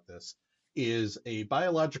talk about this is a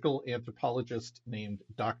biological anthropologist named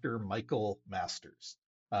Dr. Michael Masters.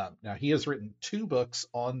 Now, he has written two books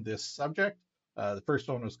on this subject. The first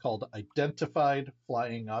one was called Identified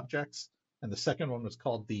Flying Objects, and the second one was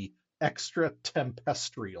called The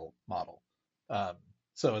Extraterrestrial Model. Um,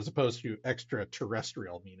 so as opposed to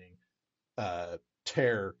extraterrestrial, meaning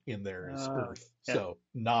tear in there is Earth. Yeah. So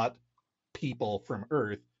not people from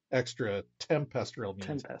Earth. Extra tempestrial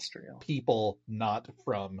means Tempestrial. people not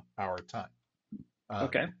from our time. Um,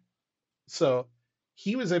 Okay. so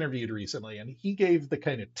he was interviewed recently and he gave the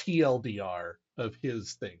kind of TLDR of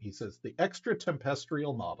his thing. He says the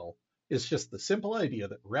extratempestrial model is just the simple idea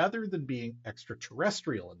that rather than being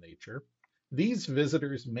extraterrestrial in nature, these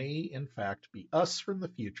visitors may in fact be us from the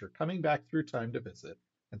future coming back through time to visit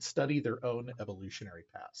and study their own evolutionary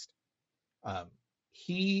past. Um,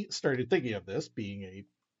 he started thinking of this being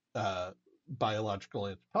a biological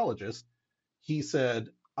anthropologist. He said,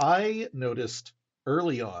 I noticed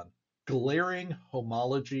early on glaring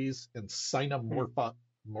homologies and Hmm.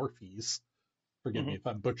 synamorphies, forgive me Hmm. if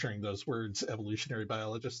I'm butchering those words, evolutionary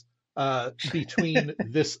biologists, between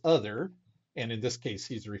this other, and in this case,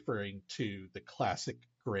 he's referring to the classic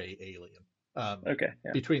gray alien, um, Okay.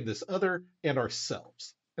 Yeah. between this other and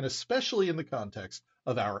ourselves, and especially in the context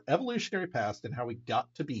of our evolutionary past and how we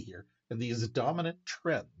got to be here, and these dominant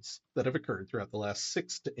trends that have occurred throughout the last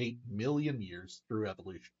 6 to 8 million years through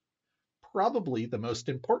evolution. Probably the most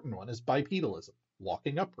important one is bipedalism,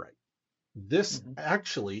 walking upright. This Hmm.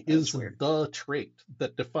 actually is That's weird. the trait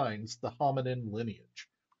that defines the hominin lineage.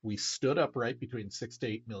 We stood upright between 6 to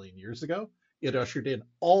 8 million years ago. It ushered in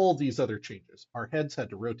all these other changes. Our heads had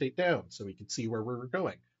to rotate down so we could see where we were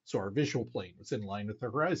going, so our visual plane was in line with the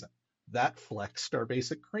horizon. That flexed our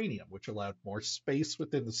basic cranium, which allowed more space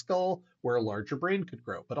within the skull where a larger brain could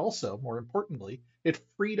grow. But also, more importantly, it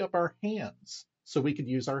freed up our hands so we could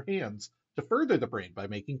use our hands to further the brain by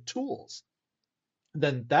making tools.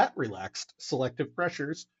 Then that relaxed selective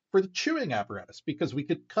pressures for the chewing apparatus because we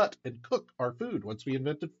could cut and cook our food once we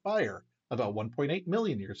invented fire about 1.8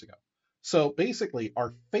 million years ago. So basically,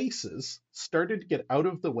 our faces started to get out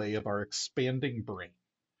of the way of our expanding brain.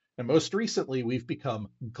 And most recently, we've become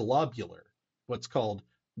globular, what's called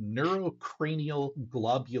neurocranial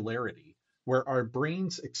globularity, where our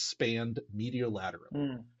brains expand mediolaterally.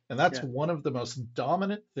 Mm. And that's Yeah. one of the most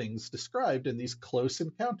dominant things described in these close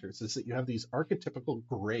encounters is that you have these archetypical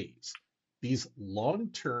grays, these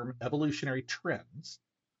long-term evolutionary trends.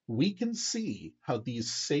 We can see how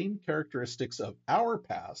these same characteristics of our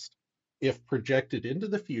past, if projected into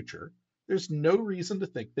the future, there's no reason to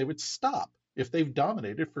think they would stop if they've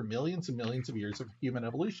dominated for millions and millions of years of human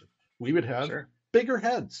evolution. We would have Sure. bigger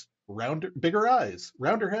heads, bigger eyes,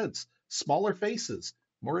 rounder heads, smaller faces,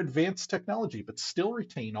 more advanced technology, but still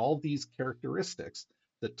retain all these characteristics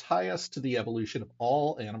that tie us to the evolution of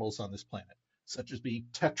all animals on this planet, such as being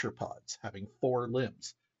tetrapods, having 4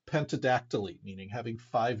 limbs, pentadactyly, meaning having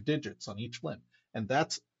 5 digits on each limb. And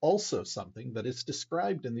that's also something that is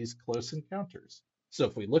described in these close encounters. So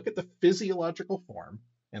if we look at the physiological form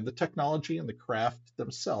and the technology and the craft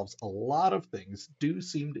themselves, a lot of things do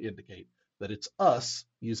seem to indicate that it's us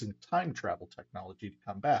using time travel technology to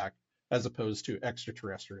come back as opposed to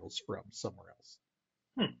extraterrestrials from somewhere else.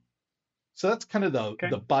 Hmm. So that's kind of the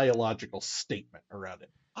Okay. biological statement around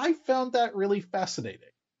it. I found that really fascinating.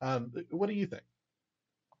 What do you think?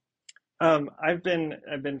 I've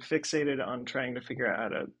been fixated on trying to figure out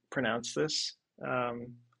how to pronounce this.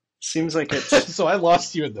 Um, seems like it's So I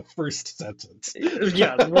lost you in the first sentence.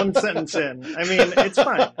 yeah, one sentence in. I mean, it's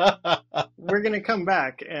fine. We're gonna come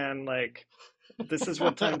back and like this is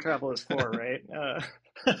what time travel is for, right?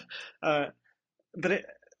 Uh, but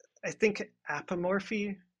I think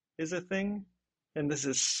apomorphy is a thing, and this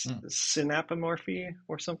is Hmm. synapomorphy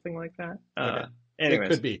or something like that. Okay. It Anyways,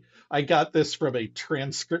 could be. I got this from a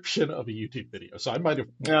transcription of a YouTube video, so I might have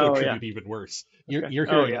oh butchered yeah, it even worse. You're okay. you're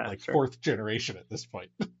Oh hearing it yeah, like sure. fourth generation at this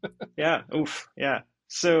point. Yeah, oof, yeah.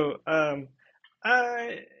 So,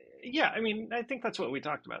 I yeah, I mean, I think that's what we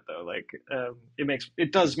talked about though. Like,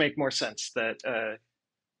 it does make more sense that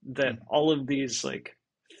that Mhm. all of these like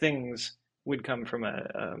things would come from a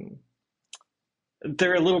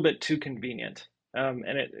they're a little bit too convenient. And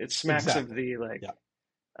it smacks of Exactly. the like Yeah.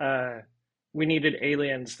 uh, we needed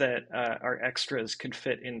aliens that our extras could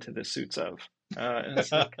fit into the suits of. And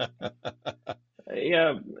it's like,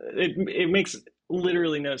 yeah, it makes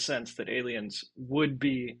literally no sense that aliens would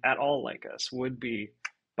be at all like us, would be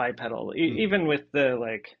bipedal, Mhm. even with the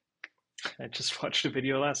like. I just watched a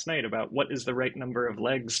video last night about what is the right number of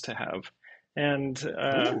legs to have, and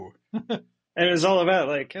Ooh. and it was all about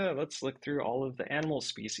like, oh, let's look through all of the animal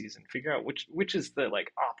species and figure out which is the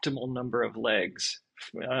like optimal number of legs,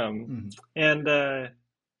 um, Mhm. and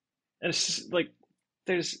it's just, like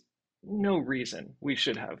there's no reason we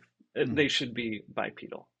should have they Mhm. should be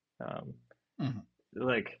bipedal. Um, Mhm.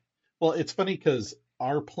 like Well, it's funny because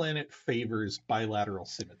our planet favors bilateral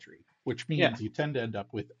symmetry, which yeah, means you tend to end up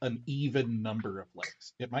with an even number of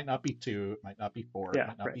legs. It might not be two, it might not be four, it yeah,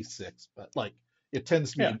 might not right, be six, but like it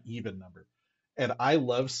tends to be yeah, an even number. And I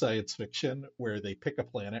love science fiction where they pick a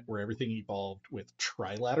planet where everything evolved with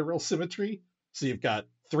trilateral symmetry. So you've got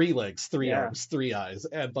 3 legs, three yeah, arms, 3 eyes,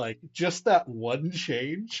 and like just that one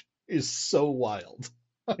change is so wild.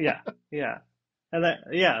 yeah, yeah, and that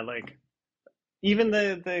yeah, like even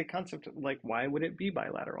the concept of like why would it be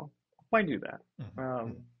bilateral? Why do that? Mhm, Um,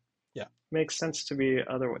 mhm. Yeah, makes sense to be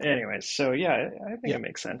other. Anyways, so yeah, I think yeah. it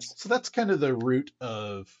makes sense. So that's kind of the root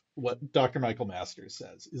of what Dr. Michael Masters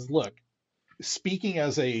says is look, speaking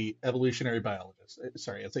as a evolutionary biologist,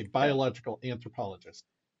 sorry, as a Yeah, biological anthropologist,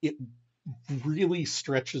 it really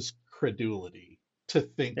stretches credulity to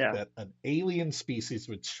think yeah, that an alien species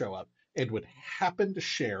would show up and would happen to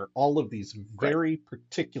share all of these right, very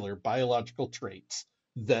particular biological traits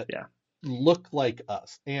that yeah, look like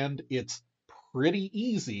us. And it's pretty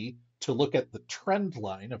easy to look at the trend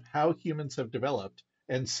line of how humans have developed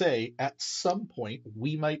and say at some point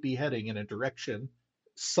we might be heading in a direction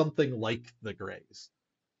something like the Greys.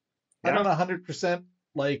 I yeah, don't 100%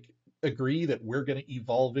 like agree that we're going to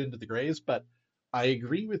evolve into the Greys, but I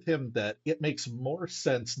agree with him that it makes more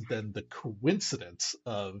sense than the coincidence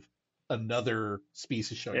of another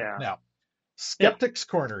species showing up. yeah, Now, yeah. Skeptic's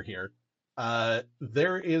Corner here.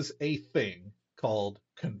 There is a thing called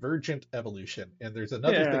convergent evolution, and there's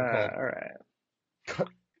another thing Yeah, called, all right.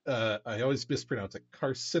 I always mispronounce it,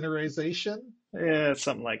 carcinerization. Yeah,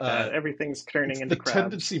 something like that. Uh, Everything's turning it's into the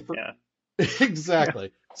crabs. tendency for Yeah. Yeah.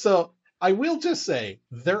 exactly. So I will just say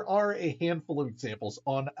there are a handful of examples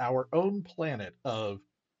on our own planet of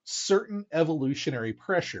certain evolutionary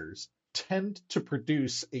pressures tend to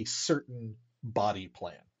produce a certain body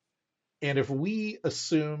plan. And if we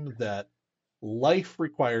assume that life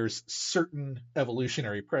requires certain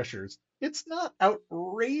evolutionary pressures, it's not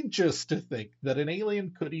outrageous to think that an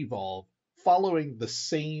alien could evolve following the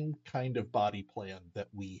same kind of body plan that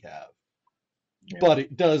we have, Yeah. but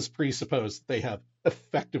it does presuppose that they have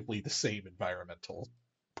effectively the same environmental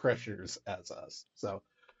pressures as us. So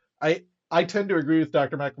I tend to agree with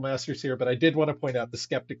Dr. Michael Masters here, but I did want to point out the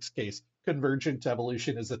skeptic's case. Convergent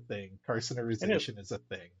evolution is a thing. It is. Carcinerization is a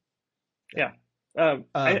thing. Yeah. Yeah. Um,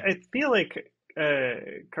 I feel like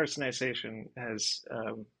carcinization has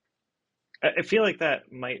I feel like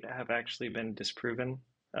that might have actually been disproven.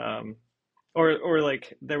 Um, or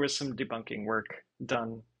like there was some debunking work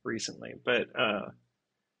done recently, but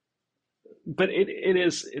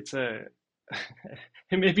it's a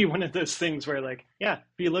it may be one of those things where like, yeah,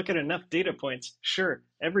 if you look at enough data points, sure,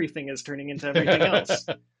 everything is turning into everything else.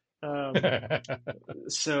 Um,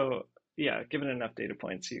 so yeah, given enough data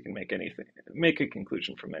points, you can make a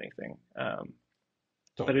conclusion from anything.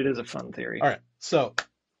 But Totally. it is a fun All theory. right. So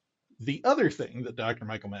the other thing that Dr.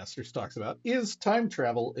 Michael Masters talks about is time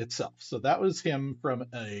travel itself. So that was him from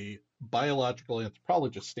a biological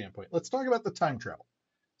anthropologist standpoint. Let's talk about the time travel.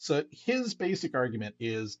 So his basic argument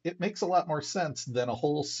is it makes a lot more sense than a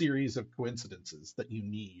whole series of coincidences that you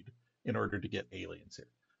need in order to get aliens here.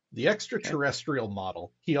 The Okay. extraterrestrial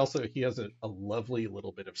model, he has a lovely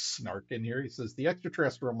little bit of snark in here. He says the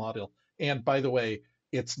extraterrestrial model, and by the way,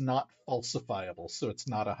 it's not falsifiable, so it's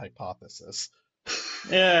not a hypothesis.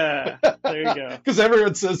 Yeah, there you go. Because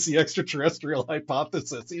everyone says the extraterrestrial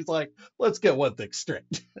hypothesis. He's like, let's get one thing straight.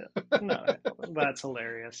 No, that's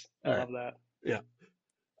hilarious. I All right. love that. Yeah.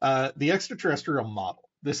 The extraterrestrial model,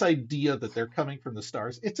 this idea that they're coming from the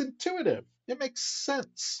stars, it's intuitive. It makes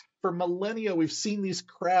sense. For millennia, we've seen these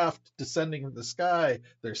craft descending from the sky.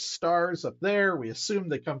 There's stars up there. We assume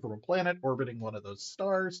they come from a planet orbiting one of those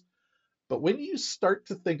stars. But when you start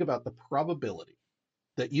to think about the probability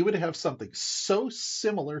that you would have something so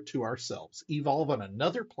similar to ourselves evolve on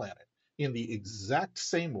another planet in the exact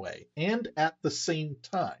same way and at the same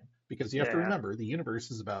time, because you have to Yeah. remember the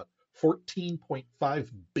universe is about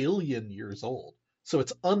 14.5 billion years old. So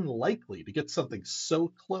it's unlikely to get something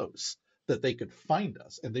so close that they could find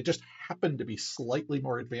us. And they just happen to be slightly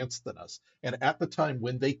more advanced than us. And at the time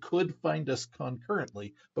when they could find us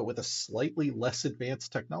concurrently, but with a slightly less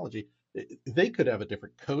advanced technology, they could have a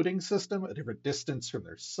different coding system, a different distance from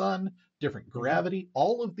their sun, different Hmm. gravity.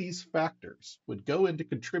 All of these factors would go into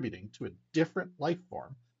contributing to a different life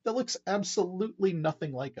form that looks absolutely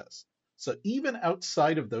nothing like us. So even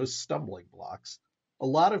outside of those stumbling blocks, a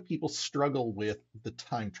lot of people struggle with the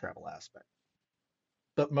time travel aspect.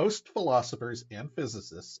 But most philosophers and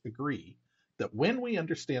physicists agree that when we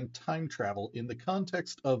understand time travel in the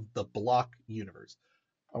context of the block universe,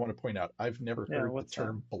 I want to point out I've never Yeah, heard the what's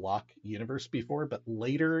that? term block universe before, but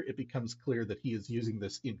later it becomes clear that he is using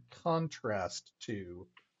this in contrast to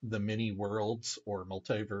the many worlds or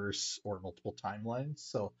multiverse or multiple timelines.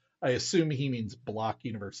 So I assume he means block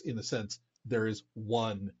universe in the sense there is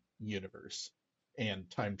one universe, and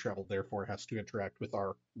time travel therefore has to interact with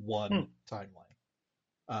our Hmm. one timeline.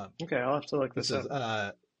 Um, Okay, I'll have to look he this says, up.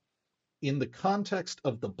 in the context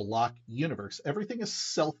of the block universe, everything is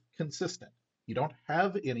self consistent. You don't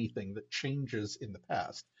have anything that changes in the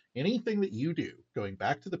past. Anything that you do going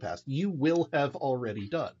back to the past, you will have already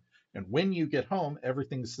done. And when you get home,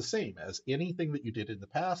 everything's the same as anything that you did in the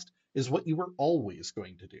past is what you were always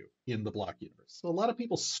going to do in the block universe. So a lot of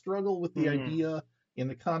people struggle with the Hmm. idea in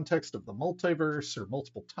the context of the multiverse or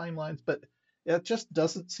multiple timelines, but it just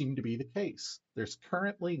doesn't seem to be the case. There's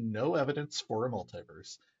currently no evidence for a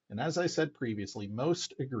multiverse. And as I said previously,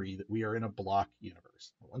 most agree that we are in a block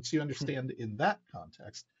universe. Once you understand in that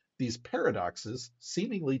context, these paradoxes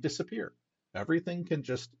seemingly disappear. Everything can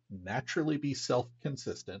just naturally be self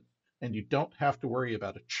consistent, and you don't have to worry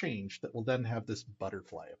about a change that will then have this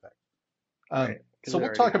butterfly effect. Right, because So it we'll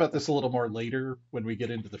already talk about happened. this a little more later when we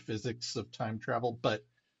get into the physics of time travel, but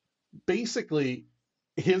basically,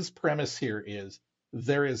 his premise here is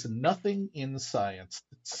there is nothing in science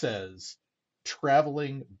that says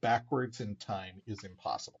traveling backwards in time is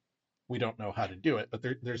impossible. We don't know how to do it, but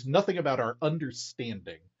there's nothing about our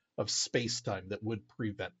understanding of space time that would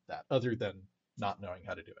prevent that, other than not knowing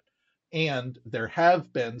how to do it. And there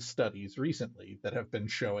have been studies recently that have been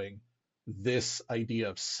showing this idea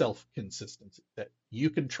of self consistency that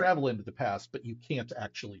you can Right. travel into the past, but you can't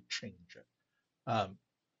actually change it. Um,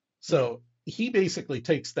 Hmm. so he basically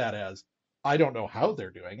takes that as I don't know how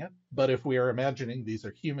they're doing it, but if we are imagining these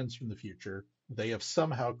are humans from the future, they have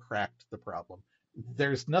somehow cracked the problem.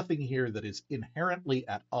 There's nothing here that is inherently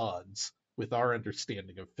at odds with our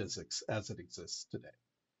understanding of physics as it exists today.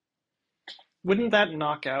 Wouldn't that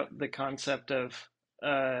knock out the concept of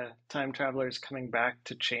time travelers coming back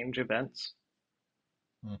to change events?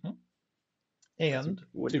 Mhm. Because it And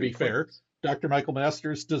would to be be fair, pointless. Dr. Michael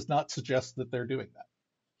Masters does not suggest that they're doing that.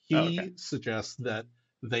 Oh, okay. He suggests that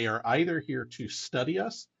they are either here to study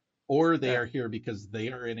us or they Yeah, are here because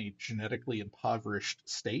they are in a genetically impoverished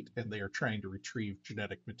state and they are trying to retrieve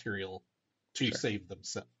genetic material to sure. save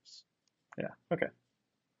themselves. Yeah, okay.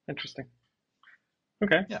 Interesting.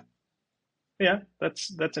 Okay. Yeah, Yeah,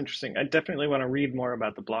 that's interesting. I definitely want to read more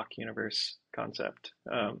about the block universe concept.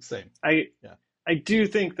 same. I Yeah. I do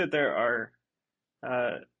think that there are.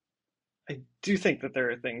 Uh, I do think that there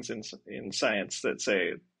are things in science that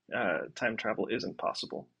say time travel isn't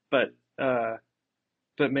possible, uh,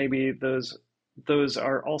 but maybe those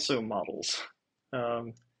are also models.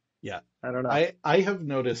 Um, Yeah. I don't know. I have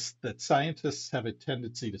noticed that scientists have a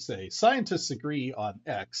tendency to say scientists agree on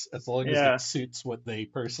X as long as it Yeah. suits what they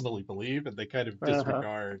personally believe, and they kind of Uh-huh.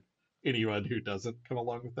 disregard anyone who doesn't come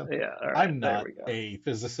along with them. Yeah. All right. I'm There not we go. a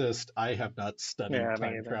physicist. I have not studied Yeah. Me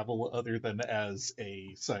time either. travel other than as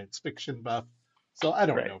a science fiction buff, so I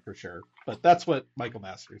don't Right. know for sure. But that's what Michael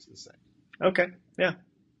Masters is saying. Okay. Yeah.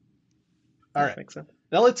 All That right. makes sense.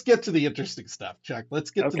 Now let's get to the interesting stuff, Chuck.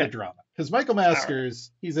 Let's get to the Okay. drama. Because Michael All right.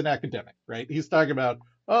 Masters, he's an academic, right? He's talking about,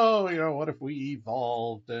 oh, what if we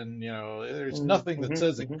evolved and, there's nothing that Mm-hmm.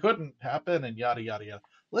 says it Mm-hmm. couldn't happen and yada, yada, yada.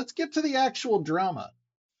 Let's get to the actual drama.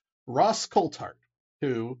 Ross Coulthart,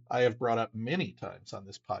 who I have brought up many times on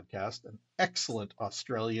this podcast, an excellent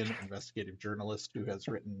Australian investigative journalist who has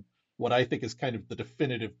written what I think is kind of the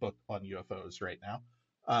definitive book on UFOs right now.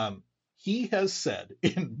 Um, he has said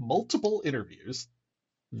in multiple interviews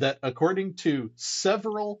that according to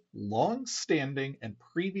several long-standing and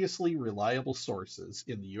previously reliable sources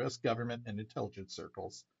in the US government and intelligence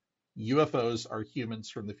circles, UFOs are humans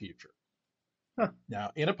from the future. Huh.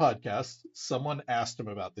 Now, in a podcast, someone asked him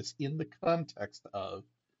about this in the context of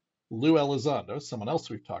Lou Elizondo, someone else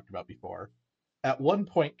we've talked about before, at one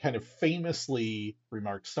point kind of famously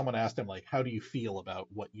remarked, someone asked him, like, how do you feel about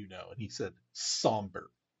what you know? And he said, somber.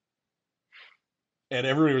 And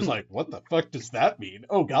everybody was Hmm. like, what the fuck does that mean?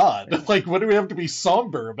 Oh God. Yeah. Like, what do we have to be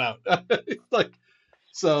somber about? Like,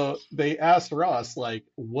 so they asked Ross, like,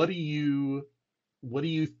 what do you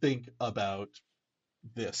think about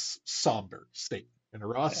this somber statement? And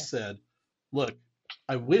Ross Yeah. said, look,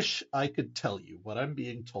 I wish I could tell you what I'm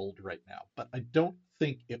being told right now, but I don't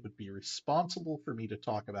think it would be responsible for me to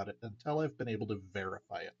talk about it until I've been able to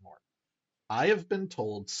verify it more. I have been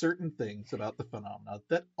told certain things about the phenomena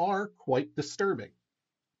that are quite disturbing.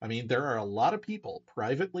 I mean, there are a lot of people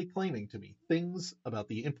privately claiming to me things about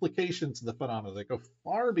the implications of the phenomena that go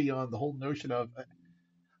far beyond the whole notion of.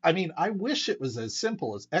 I mean, I wish it was as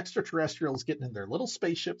simple as extraterrestrials getting in their little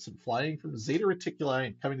spaceships and flying from Zeta Reticuli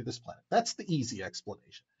and coming to this planet. That's the easy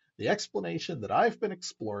explanation. The explanation that I've been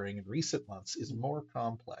exploring in recent months is more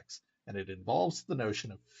complex, and it involves the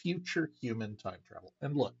notion of future human time travel.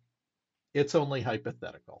 And look, it's only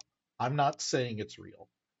hypothetical. I'm not saying it's real.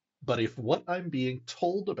 But if what I'm being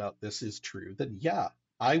told about this is true, then yeah,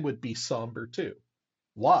 I would be somber too.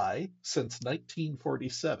 Why, since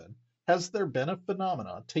 1947, has there been a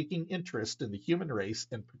phenomenon taking interest in the human race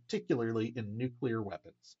and particularly in nuclear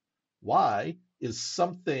weapons? Why is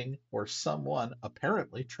something or someone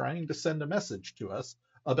apparently trying to send a message to us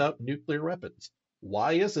about nuclear weapons?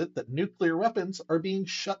 Why is it that nuclear weapons are being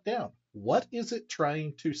shut down? What is it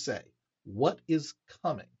trying to say? What is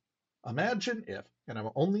coming? Imagine if, and I'm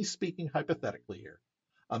only speaking hypothetically here,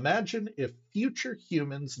 imagine if future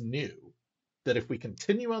humans knew that if we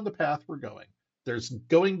continue on the path we're going, there's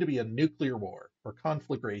going to be a nuclear war or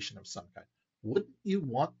conflagration of some kind. Wouldn't you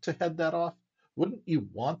want to head that off? Wouldn't you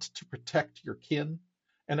want to protect your kin?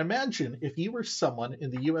 And imagine if you were someone in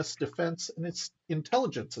the US defense and its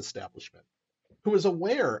intelligence establishment who is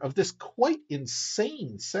aware of this quite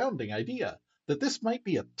insane sounding idea that this might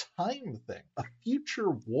be a time thing, a future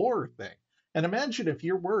war thing. And imagine if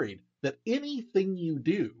you're worried that anything you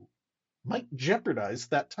do might jeopardize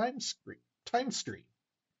that time stream.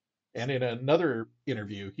 And in another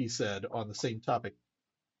interview, he said on the same topic,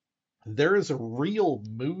 there is a real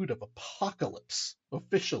mood of apocalypse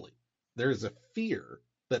officially. There is a fear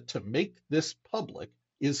that to make this public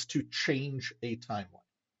is to change a timeline.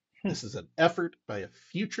 Hmm. This is an effort by a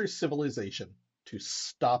future civilization to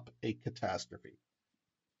stop a catastrophe.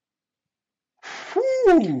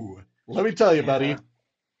 Whew! Let me tell you, Yeah. buddy,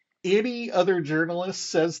 any other journalist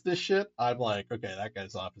says this shit, I'm like, okay, that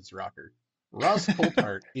guy's off his rocker. Ross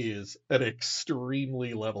Coulthart is an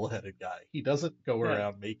extremely level-headed guy. He doesn't go Yeah.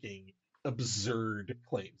 around making absurd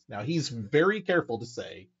claims. Now, he's very careful to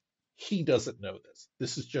say he doesn't know this.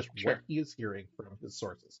 This is just what Sure. he is hearing from his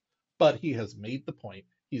sources. But he has made the point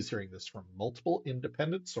he's hearing this from multiple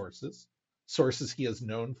independent sources, sources he has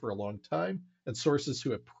known for a long time, and sources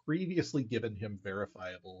who have previously given him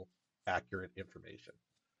verifiable, accurate information.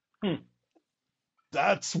 Hmm.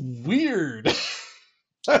 That's weird.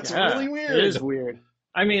 That's Yeah. really It is weird. weird.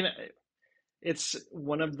 I mean, it's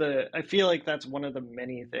one of the. I feel like that's one of the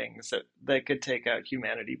many things that could take out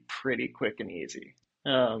humanity pretty quick and easy.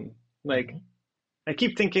 Um, like Mhm. I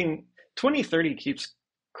keep thinking 2030 keeps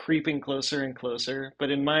creeping closer and closer,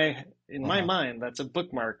 but in my Uh-huh. mind, that's a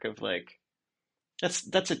bookmark of like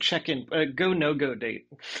that's a check-in, a go no go date.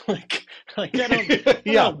 Like like I don't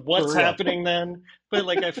Yeah, know for what's real. happening then, but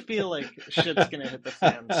like I feel like shit's gonna hit the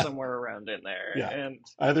fan somewhere around in there, Yeah. and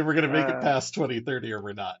Either we're going to make it uh, past 2030 or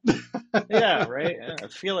we're not. yeah, right. Yeah, I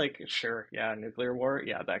feel like sure, yeah, nuclear war,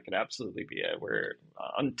 yeah, that could absolutely be it. We're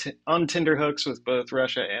on Tinder hooks with both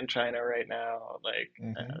Russia and China right now. Like,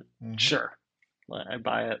 Hmm. sure, I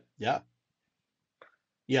buy it. Yeah.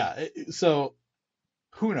 Yeah. So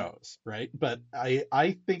who knows, right? But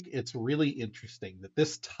I think it's really interesting that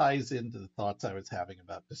this ties into the thoughts I was having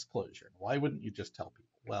about disclosure. Why wouldn't you just tell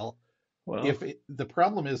people? Well, Well, the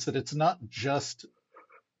problem is that it's not just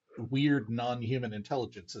weird non-human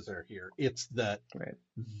intelligences are here. It's that right.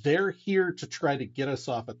 they're here to try to get us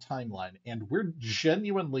off a timeline, and we're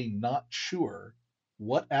genuinely not sure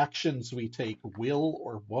what actions we take will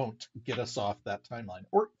or won't get us off that timeline.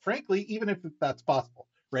 Or frankly, even if that's possible,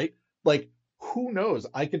 right? Like, who knows?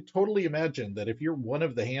 I could totally imagine that if you're one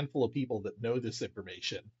of the handful of people that know this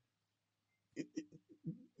information,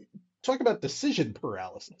 talk about decision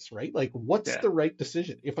paralysis, right? Like, what's Yeah, the right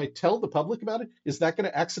decision? If I tell the public about it, is that going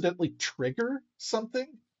to accidentally trigger something?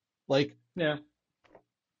 Like, yeah,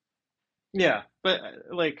 yeah. But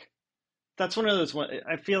like that's one of those one.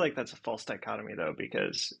 I feel like that's a false dichotomy though,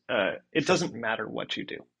 because it sure, doesn't matter what you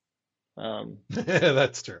do. Um,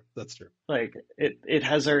 that's true. That's true. like it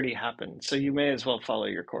has already happened, so you may as well follow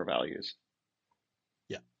your core values.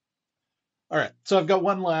 Yeah. All right. So I've got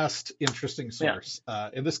one last interesting Yeah, source,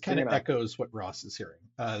 and this kind bring of it on. echoes what Ross is hearing.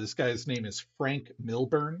 This guy's name is Frank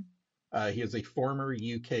Milburn. He is a former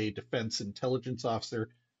UK Defense Intelligence officer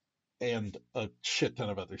and a shit ton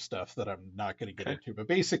of other stuff that I'm not going to get Okay. into. But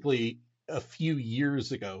basically, a few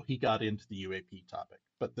years ago, he got into the UAP topic.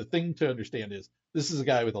 But the thing to understand is this is a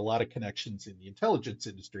guy with a lot of connections in the intelligence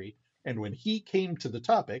industry. And when he came to the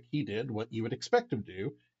topic, he did what you would expect him to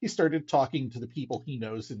do. He started talking to the people he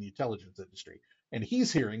knows in the intelligence industry. And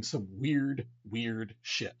he's hearing some weird, weird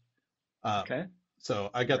shit. Um, Okay. so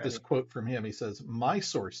I I'm got this ready. quote from him. He says, "My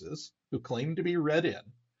sources, who claim to be read in,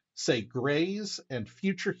 say grays and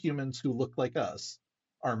future humans who look like us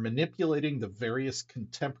are manipulating the various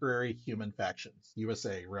contemporary human factions,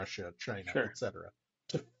 USA, Russia, China, Sure. etc.,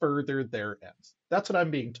 to further their ends." That's what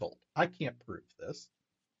I'm being told. I can't prove this.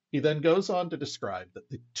 He then goes on to describe that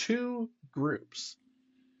the two groups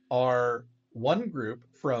are one group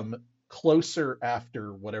from closer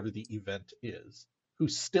after whatever the event is, who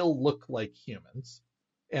still look like humans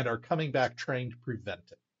and are coming back trying to prevent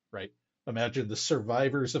it, right? Imagine the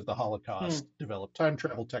survivors of the Hmm. Holocaust develop time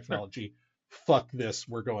travel Sure. technology. Fuck this,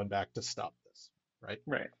 we're going back to stop this, right?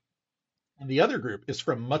 Right. And the other group is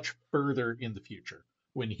from much further in the future,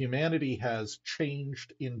 when humanity has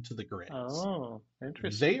changed into the grays. Oh, They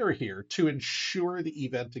interesting. are here to ensure the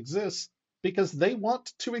event exists because they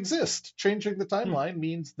want to exist. Changing the Hmm. timeline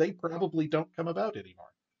means they probably don't come about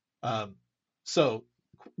anymore. Um, so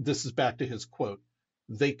this is back to his quote.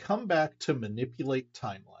 They come back to manipulate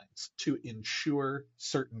timelines to ensure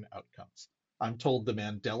certain outcomes. I'm told the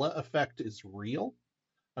Mandela effect is real.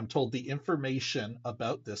 I'm told the information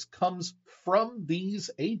about this comes from these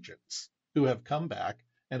agents who have come back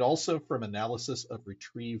and also from analysis of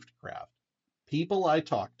retrieved craft. People I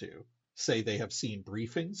talk to say they have seen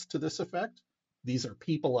briefings to this effect. These are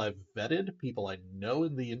people I've vetted, people I know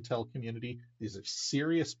in the intel community. These are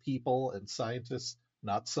serious people and scientists,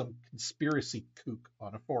 not some conspiracy kook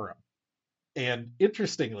on a forum. And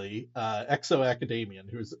interestingly, Exo Academian,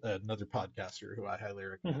 who's another podcaster who I highly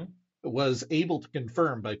recommend, Hmm. was able to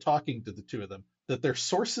confirm by talking to the two of them that their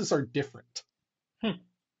sources are different. Hmm.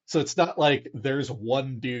 So it's not like there's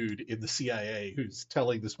one dude in the CIA who's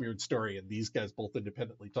telling this weird story and these guys both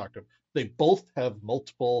independently talk to him. They both have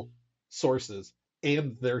multiple sources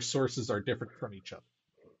and their sources are different from each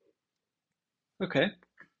Okay.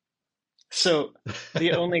 So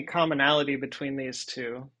the other. only commonality between these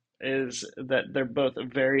two is that they're both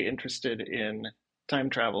very interested in time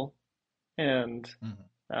travel, and Mhm.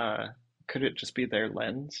 uh, could it just be their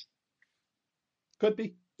lens? Could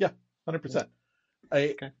be. Yeah, Yeah. 100%. I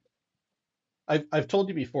Okay. I've told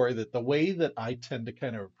you before that the way that I tend to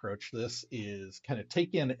kind of approach this is kind of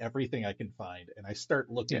take in everything I can find and I start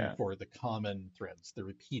looking Yeah. for the common threads, the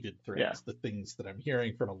repeated Yeah. threads, the things that I'm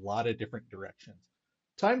hearing from a lot of different directions.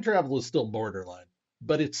 Time travel is still borderline,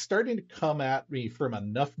 but it's starting to come at me from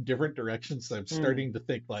enough different directions that I'm Hmm. starting to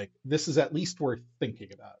think like this is at least worth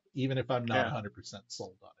thinking about, even if I'm not Yeah. 100%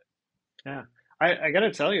 sold on Yeah. I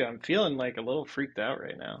gotta tell you, I'm feeling like a little freaked out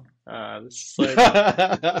right now. This is like,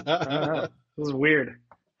 I don't know. it. This is weird.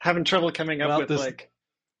 Having trouble coming up Well, with this like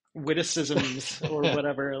witticisms or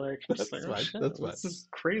whatever. Like, I'm just like, That's oh fine. shit, That's fine. this is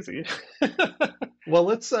crazy. Well,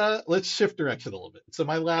 let's shift direction a little bit. So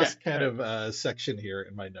my Okay, last all kind right, of section here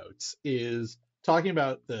in my notes is talking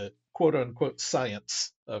about the quote unquote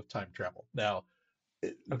science of time travel. Now,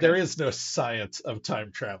 there okay. is no science of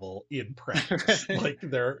time travel in practice. Like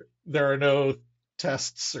there are no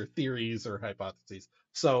tests or theories or hypotheses.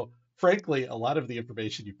 So frankly, a lot of the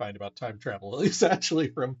information you find about time travel is actually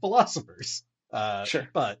from philosophers. Sure.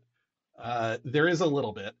 But there is a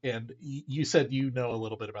little bit, and you said you know a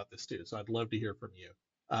little bit about this too, so I'd love to hear from you.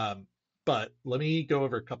 Um, but let me go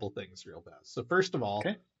over a couple things real fast. So first of all,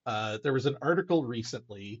 Okay, there was an article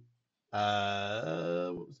recently.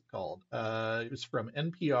 What was it called? It was from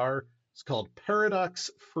NPR. It's called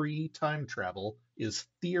 "Paradox-Free Time Travel is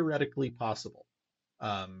Theoretically Possible,"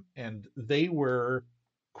 and they were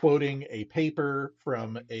quoting a paper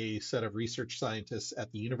from a set of research scientists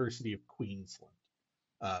at the University of Queensland,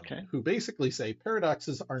 okay, who basically say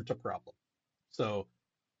paradoxes aren't a problem. So,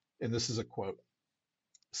 and this is a quote: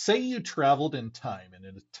 say you traveled in time in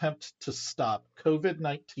an attempt to stop COVID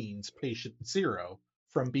 19's patient zero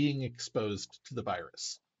from being exposed to the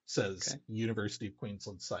virus, says okay. University of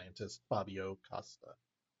Queensland scientist Fabio Costa.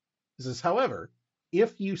 He says, however,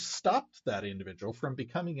 if you stopped that individual from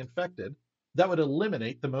becoming infected, that would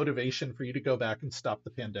eliminate the motivation for you to go back and stop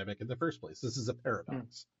the pandemic in the first place. This is a Hmm,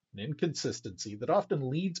 paradox, an inconsistency that often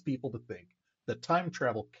leads people to think that time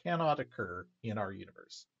travel cannot occur in our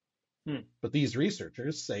universe. hmm. But these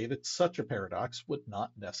researchers say that such a paradox would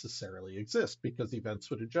not necessarily exist because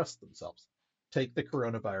events would adjust themselves. Take the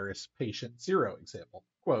coronavirus patient zero example.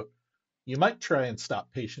 Quote, you might try and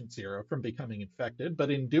stop patient zero from becoming infected,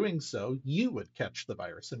 but in doing so, you would catch the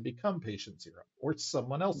virus and become patient zero, or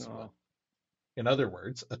someone else would. No, In other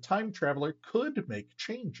words, a time traveler could make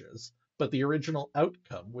changes, but the original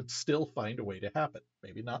outcome would still find a way to happen.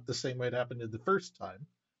 Maybe not the same way it happened in the first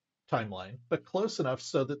timeline, but close enough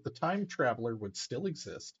so that the time traveler would still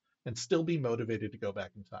exist and still be motivated to go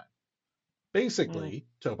back in time. hmm. Basically,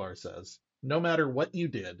 Tobar says, no matter what you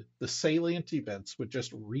did, the salient events would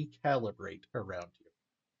just recalibrate around you.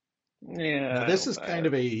 Now, Yeah, I this don't is buy kind it.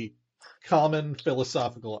 of a common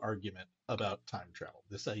philosophical argument about time travel.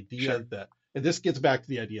 This idea Sure. that, and this gets back to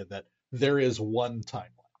the idea that there is one timeline.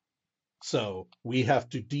 So we have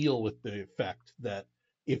to deal with the fact that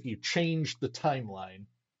if you change the timeline,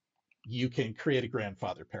 you can create a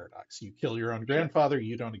grandfather paradox. You kill your own Sure. grandfather,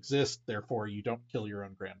 you don't exist, therefore you don't kill your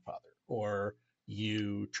own grandfather. Or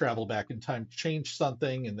you travel back in time to change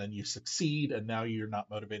something and then you succeed and now you're not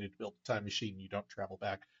motivated to build a time machine, you don't travel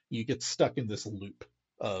back. You get stuck in this loop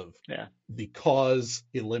of Yeah. the cause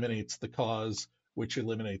eliminates the cause, which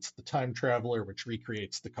eliminates the time traveler, which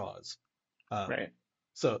recreates the cause. Um, Right.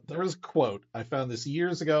 so there was a quote. I found this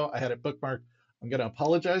years ago. I had it bookmarked. I'm going to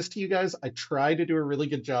apologize to you guys. I try to do a really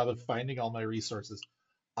good job of finding all my resources.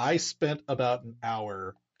 I spent about an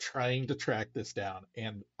hour trying to track this down,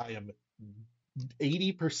 and I am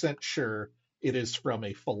 80% sure it is from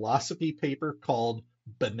a philosophy paper called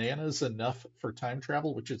Bananas Enough for Time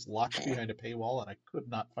Travel, which is locked behind a paywall, and I could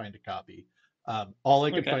not find a copy. All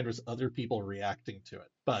I could Okay. find was other people reacting to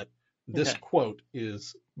it. But this Okay. quote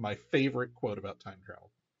is my favorite quote about time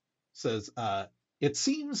travel. It says, it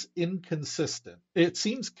seems inconsistent. It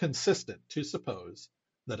seems consistent to suppose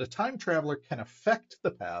that a time traveler can affect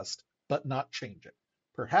the past but not change it.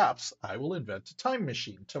 Perhaps I will invent a time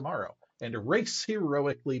machine tomorrow and race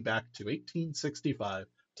heroically back to 1865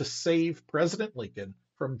 to save President Lincoln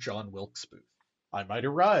from John Wilkes Booth. I might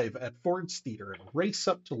arrive at Ford's Theater and race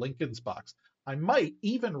up to Lincoln's box. I might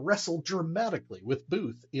even wrestle dramatically with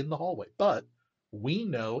Booth in the hallway, but we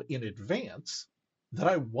know in advance that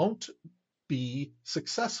I won't be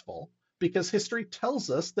successful because history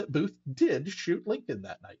tells us that Booth did shoot Lincoln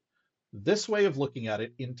that night. This way of looking at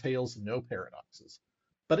it entails no paradoxes.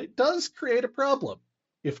 But it does create a problem.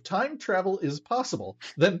 If time travel is possible,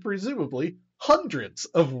 then presumably hundreds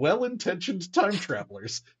of well intentioned time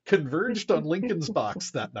travelers converged on Lincoln's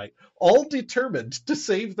box that night, all determined to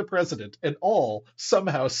save the president and all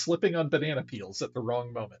somehow slipping on banana peels at the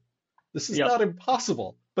wrong moment. This is Yep. not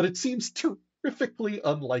impossible, but it seems terrifically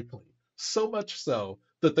unlikely. So much so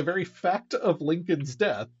that the very fact of Lincoln's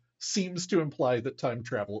death seems to imply that time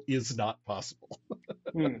travel is not possible.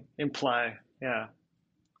 Hmm. Imply. Yeah.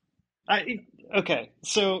 I okay.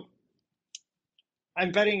 So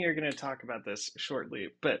I'm betting you're going to talk about this shortly,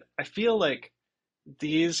 but I feel like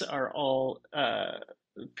these are all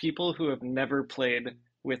people who have never played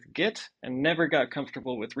with Git and never got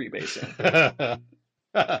comfortable with rebasing. I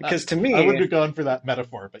Because to wouldn't me, have gone for that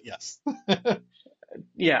metaphor, but yes.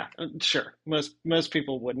 yeah, sure, most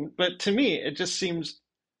people wouldn't, but to me, it just seems.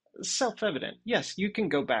 self-evident. Yes, you can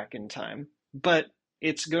go back in time, but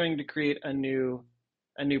it's going to create a new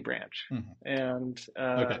branch, Mhm. and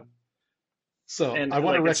Okay. So I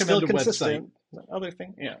want to like it's still recommend a website. consistent. Other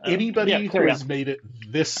thing, yeah, yeah. Anybody who Carry on. has made it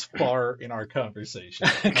this far in our conversation,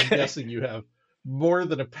 I'm Okay, guessing you have more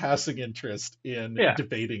than a passing interest in yeah,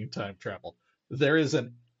 debating time travel. There is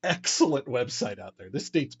an excellent website out there. This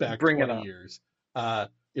dates back bring it 20 on. years.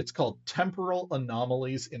 It's called Temporal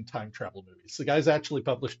Anomalies in Time Travel Movies. The guy's actually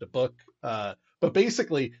published a book, but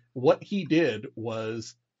basically, what he did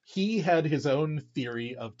was he had his own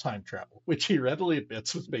theory of time travel, which he readily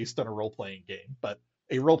admits was based on a role playing game, but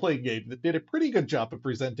a role playing game that did a pretty good job of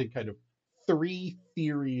presenting kind of three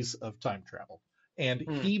theories of time travel. And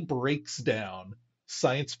Mm, he breaks down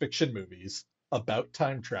science fiction movies about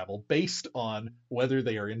time travel based on whether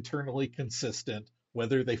they are internally consistent,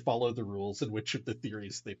 whether they follow the rules, and which of the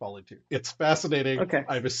theories they fall into. It's fascinating. okay,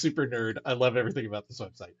 I'm a super nerd. I love everything about this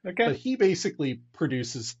website. okay, But he basically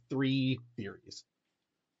produces three theories.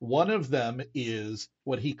 One of them is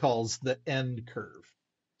what he calls the end curve.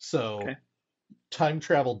 So okay, time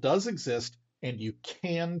travel does exist and you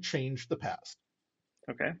can change the past,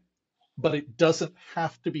 okay. but it doesn't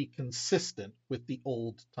have to be consistent with the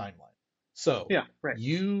old timeline. So Yeah, right.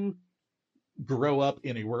 you grow up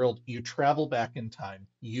in a world, you travel back in time,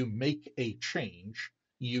 you make a change,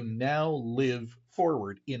 you now live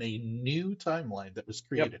forward in a new timeline that was Yep.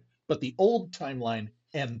 created, but the old timeline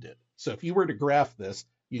ended. So if you were to graph this,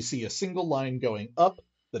 you see a single line going up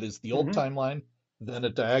that is the old Hmm. timeline, then a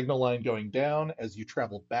diagonal line going down as you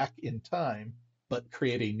travel back in time, but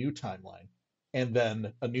create a new timeline, and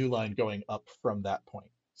then a new line going up from that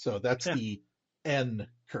point. So that's Yeah, the N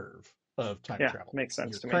curve of time yeah. travel. Makes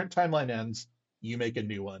sense Your to me. current timeline ends, you make a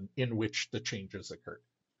new one in which the changes occurred.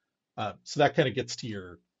 So that kind of gets to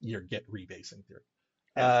your get rebasing theory.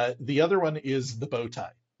 Yeah. The other one is the bow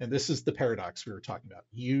tie, and this is the paradox we were talking about.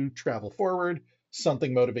 You travel forward,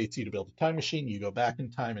 something motivates you to build a time machine. You go back in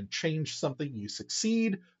time and change something. You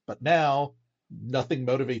succeed, but now nothing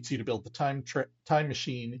motivates you to build the time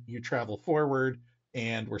machine. You travel forward,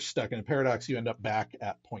 and we're stuck in a paradox. You end up back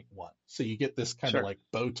at point one. So you get this kind of Sure. like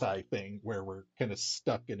bow tie thing where we're kind of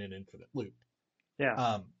stuck in an infinite loop. Yeah.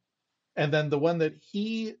 Um, and then the one that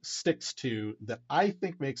he sticks to that I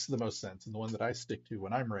think makes the most sense, and the one that I stick to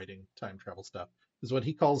when I'm writing time travel stuff, is what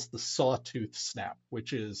he calls the sawtooth snap,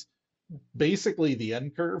 which is basically the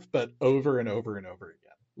end curve, but over and over and over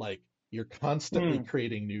again. Like you're constantly Mm,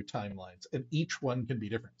 creating new timelines, and each one can be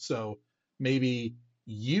different. So maybe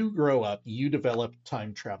you grow up, you develop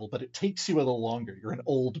time travel, but it takes you a little longer. You're an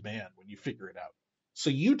old man when you figure it out. So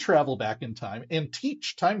you travel back in time and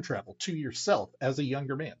teach time travel to yourself as a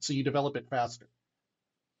younger man. So you develop it faster.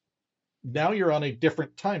 Now you're on a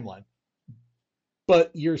different timeline,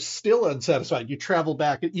 but you're still unsatisfied. You travel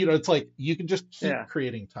back. It's like you can just keep yeah.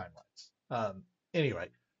 creating timelines. Anyway,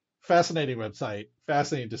 fascinating website,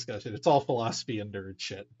 fascinating discussion. It's all philosophy and nerd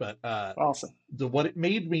shit. But Awesome. what it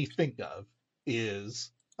made me think of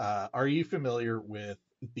is, are you familiar with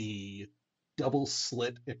the double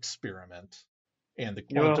slit experiment and the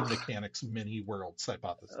quantum Oh, mechanics many worlds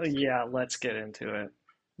hypothesis? yeah. Let's get into it.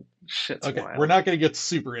 Shit's Okay, we're wild. not going to get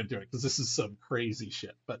super into it because this is some crazy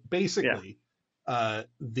shit. But Yeah. basically,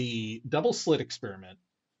 the double slit experiment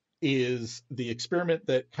is the experiment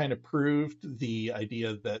that kind of proved the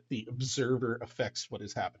idea that the observer affects what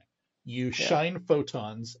is happening. You Yeah. shine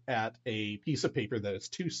photons at a piece of paper that has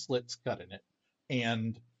two slits cut in it,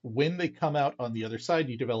 and when they come out on the other side,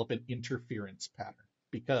 you develop an interference pattern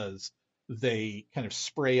because they kind of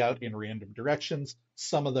spray out in random directions.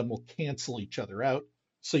 Some of them will cancel each other out.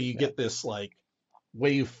 So you Yeah. get this like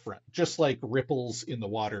wave front, just like ripples in the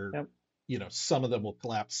water. Yep. Some of them will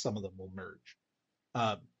collapse, some of them will merge.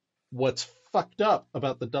 Um, what's fucked up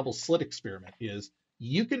about the double slit experiment is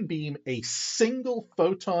you can beam a single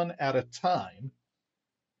photon at a time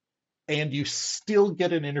and you still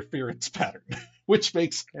get an interference pattern, which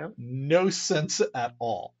makes Yep. no sense at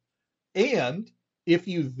all. And if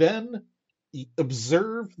you then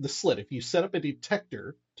observe the slit, if you set up a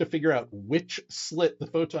detector to figure out which slit the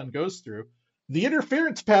photon goes through, the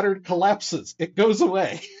interference pattern collapses, it goes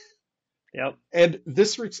away. Yep. And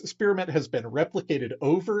this experiment has been replicated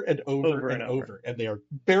over and over Over and and over. over. And they are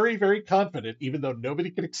very, very confident, even though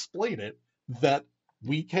nobody can explain it, that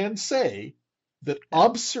we can say that Yeah.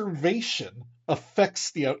 observation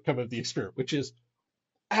affects the outcome of the experiment, which is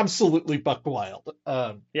absolutely buck wild.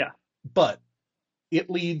 Yeah. But it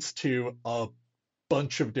leads to a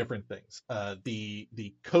bunch of different things.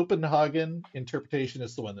 The Copenhagen interpretation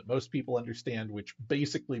is the one that most people understand, which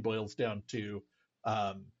basically boils down to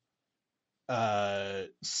um,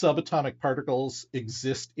 subatomic particles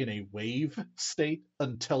exist in a wave state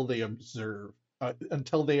until they are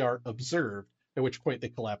observed, at which point they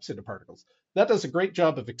collapse into particles. That does a great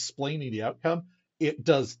job of explaining the outcome. It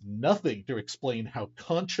does nothing to explain how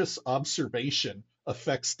conscious observation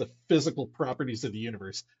affects the physical properties of the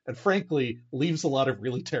universe, and frankly, leaves a lot of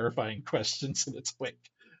really terrifying questions in its wake.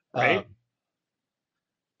 Um, Right?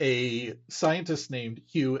 a scientist named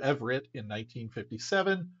Hugh Everett in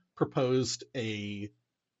 1957 proposed a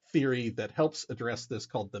theory that helps address this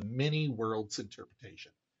called the many worlds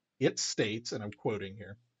interpretation. It states, and I'm quoting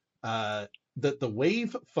here, uh, that the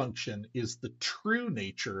wave function is the true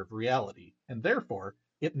nature of reality, and therefore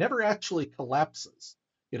it never actually collapses.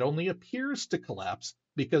 It only appears to collapse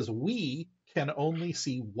because we can only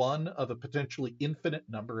see one of a potentially infinite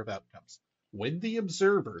number of outcomes. When the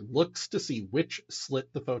observer looks to see which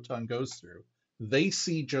slit the photon goes through, they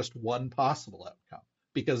see just one possible outcome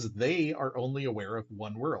because they are only aware of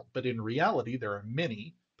one world. But in reality, there are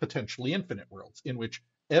many potentially infinite worlds in which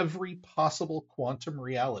every possible quantum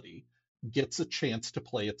reality gets a chance to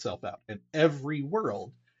play itself out. And every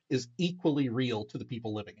world is equally real to the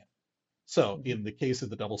people living in it. So Mhm. in the case of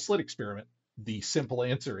the double slit experiment, the simple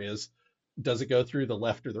answer is, does it go through the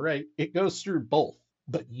left or the right? It goes through both,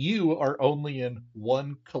 but you are only in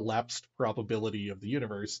one collapsed probability of the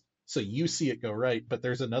universe. So you see it go right, but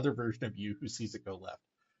there's another version of you who sees it go left.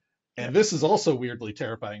 Yeah. And this is also weirdly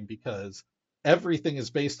terrifying because everything is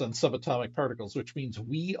based on subatomic particles, which means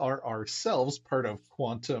we are ourselves part of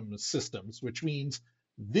quantum systems, which means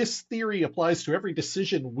this theory applies to every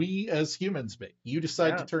decision we as humans make. You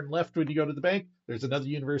decide to Yeah. turn left when you go to the bank, there's another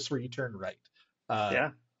universe where you turn right. Uh, Yeah.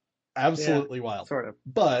 Yeah. Absolutely wild. Sort of.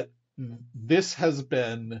 But this has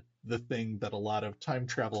been the thing that a lot of time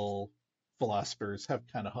travel philosophers have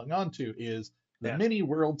kind of hung on to is the Yeah. many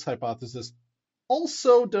worlds hypothesis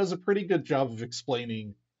also does a pretty good job of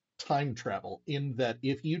explaining time travel in that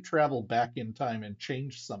if you travel back in time and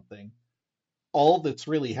change something, all that's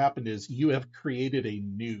really happened is you have created a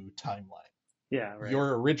new timeline. Yeah. Right.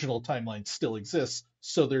 Your original timeline still exists,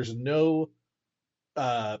 so there's no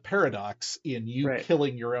paradox in you Right.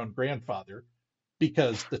 killing your own grandfather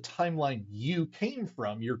because the timeline you came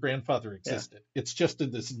from, your grandfather Yeah. existed. It's just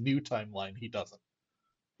in this new timeline he doesn't.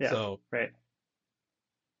 Yeah. So Right.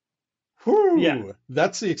 Yeah. whew,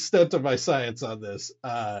 that's the extent of my science on this.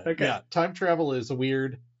 Okay. Yeah, time travel is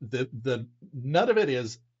weird. The none of it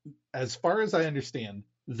is, as far as I understand,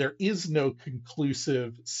 there is no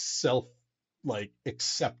conclusive self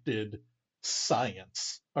accepted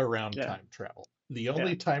science around Yeah. time travel. The Yeah.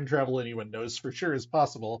 only time travel anyone knows for sure is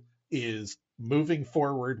possible is moving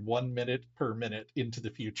forward 1 minute per minute into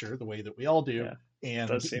the future, the way that we all do, Yeah. and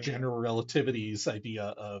Does seem. general relativity's idea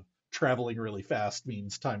of traveling really fast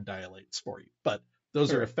means time dilates for you. But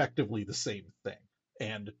those are Sure. effectively the same thing.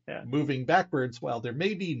 And Yeah. moving backwards, while there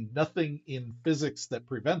may be nothing in physics that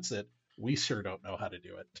prevents it, we sure don't know how to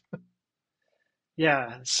do it.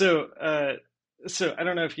 Yeah. So I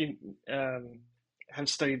don't know if you have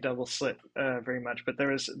studied double slit very much, but there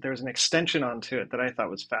was an extension onto it that I thought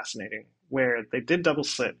was fascinating, where they did double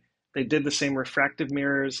slit. They did the same refractive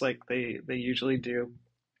mirrors like they usually do,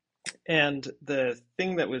 and the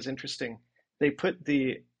thing that was interesting, they put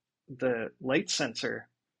the light sensor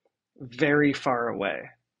very far away,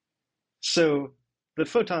 so the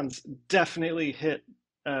photons definitely hit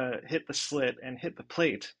the slit and hit the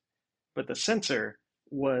plate, but the sensor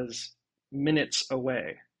was minutes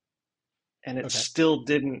away and it Okay. still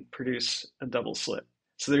didn't produce a double slit.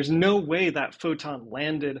 So there's no way that photon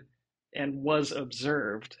landed and was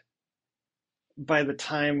observed by the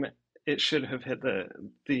time it should have hit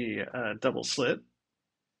the double slit.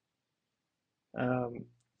 Um,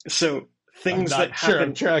 so I'm things that not sure I'm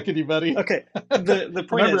happen. tracking you, buddy. Okay, the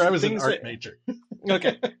point Remember, is I was an things that art major.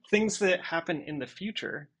 okay, things that happen in the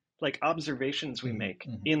future, like observations we Mhm, make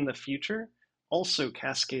mhm. in the future, also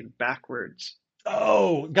cascade backwards.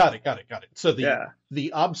 Oh, got it, got it, got it. So Yeah,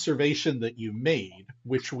 the observation that you made,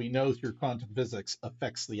 which we know through quantum physics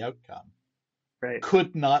affects the outcome, right,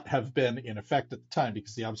 could not have been in effect at the time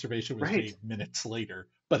because the observation was right. made minutes later,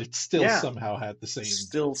 but it still Yeah, somehow had the same.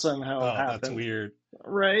 still somehow Oh, that's happened, weird.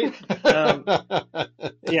 right? Um,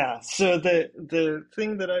 yeah. So the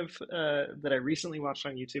thing that I recently watched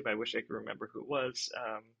on YouTube, I wish I could remember who it was.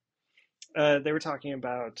 They were talking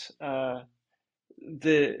about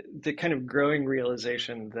the kind of growing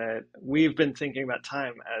realization that we've been thinking about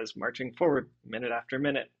time as marching forward minute after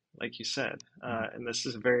minute, like you said, and this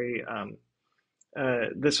is very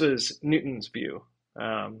this was Newton's view,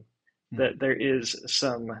 that there is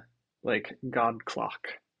some like God clock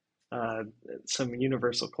uh, some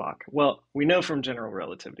universal clock. Well, we know from general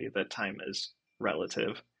relativity that time is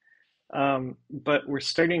relative, but we're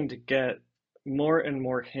starting to get more and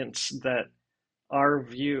more hints that our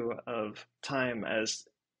view of time as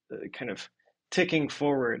kind of ticking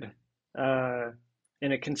forward uh,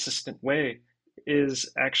 in a consistent way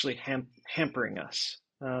is actually hampering us.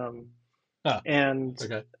 Huh. And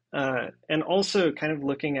Okay. and also kind of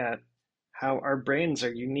looking at how our brains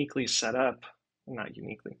are uniquely set up, not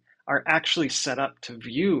uniquely, are actually set up to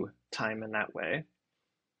view time in that way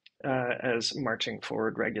as marching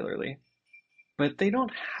forward regularly, but they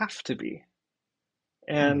don't have to be.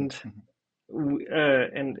 Mhm, And mhm.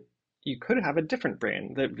 and you could have a different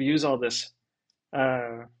brain that views all this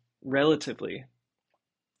uh, relatively.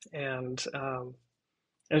 And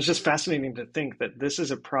it's just fascinating to think that this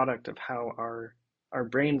is a product of how our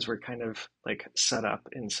brains were kind of like set up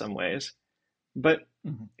in some ways, but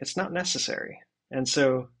Mhm. it's not necessary. And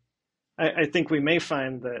so I think we may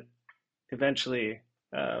find that eventually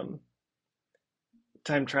um,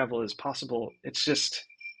 time travel is possible. It's just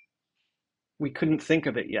we couldn't think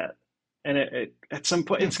of it yet. And at some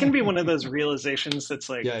point, it's going to be one of those realizations that's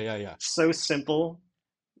like Yeah, yeah, yeah. so simple.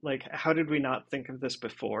 Like, how did we not think of this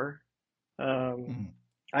before? Um, Mhm.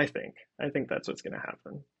 I think that's what's going to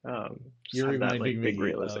happen. Just You're have that like reminding big me of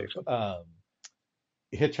realization.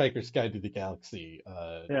 Hitchhiker's Guide to the Galaxy.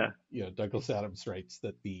 Yeah, Douglas Adams writes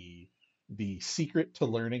that the secret to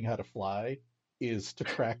learning how to fly is to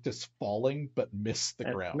practice falling but miss the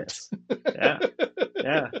and ground. miss. Yeah,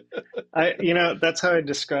 yeah. That's how I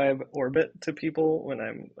describe orbit to people when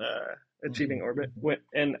I'm achieving Mhm, orbit. mhm.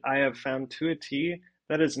 And I have found to a T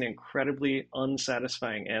that is an incredibly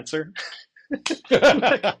unsatisfying answer.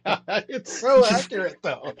 Like, It's so just accurate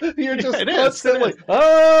though. You're yeah, just it is. It constantly is.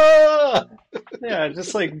 ah. Yeah, it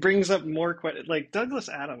just like brings up more questions. Like Douglas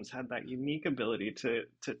Adams had that unique ability to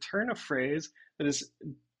turn a phrase that is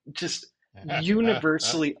just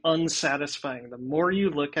universally unsatisfying. The more you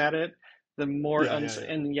look at it, the more Yeah, yeah,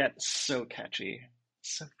 yeah, and yet so catchy,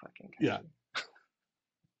 so fucking yeah. catchy.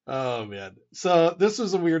 Oh man. So this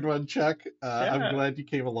was a weird one, Chuck. I'm Yeah. glad you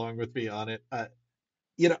came along with me on it.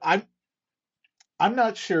 I'm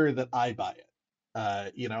not sure that I buy it.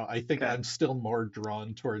 I think Okay. I'm still more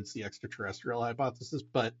drawn towards the extraterrestrial hypothesis,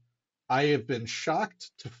 but I have been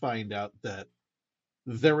shocked to find out that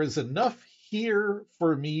there is enough here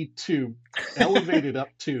for me to elevate it up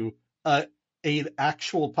to uh, an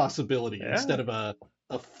actual possibility Yeah. instead of a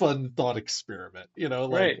fun thought experiment.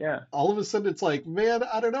 Like Right. Yeah. all of a sudden it's like, man,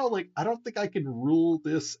 I don't know, like I don't think I can rule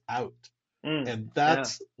this out. And Yeah.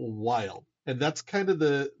 that's wild. And that's kind of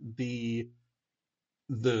the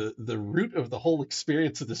root of the whole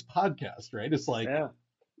experience of this podcast, right? It's like Yeah.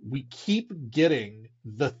 we keep getting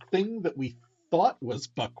the thing that we thought was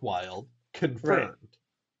buck wild Right. confirmed,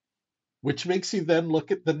 which makes you then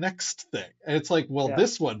look at the next thing. And it's like, well, Yeah.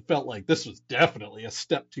 this one felt like this was definitely a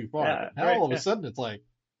step too far. Yeah. But now Right. all of a Yeah. sudden it's like,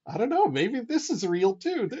 I don't know, maybe this is real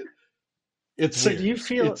too. It's So weird.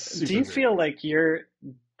 It's do super you weird. feel like you're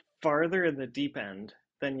farther in the deep end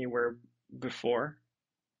than you were before?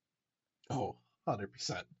 Oh,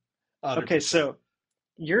 100%. Okay, 100%. so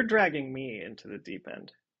you're dragging me into the deep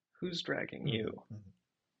end. Who's dragging Mhm, you? mhm.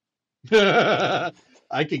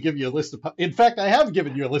 I could give you a list of. In fact, I have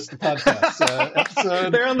given you a list of podcasts.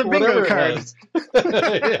 Episode They're on the bingo whatever it card. was.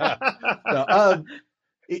 Yeah. No.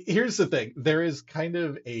 Here's the thing. There is kind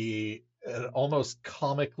of an almost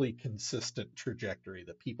comically consistent trajectory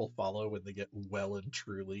that people follow when they get well and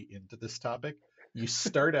truly into this topic. You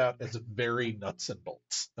start out as very nuts and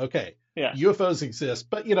bolts. Okay, Yeah, UFOs exist,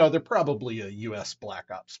 but they're probably a U.S.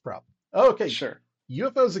 Black Ops problem. Okay, sure.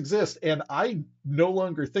 UFOs exist, and I no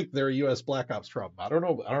longer think they're a U.S. Black Ops problem. I don't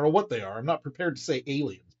know. I don't know what they are. I'm not prepared to say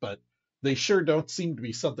aliens, but they sure don't seem to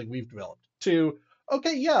be something we've developed. To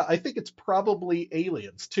okay, yeah, I think it's probably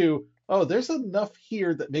aliens. To oh, there's enough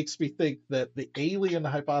here that makes me think that the alien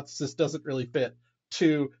hypothesis doesn't really fit.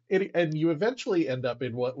 To and you eventually end up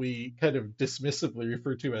in what we kind of dismissively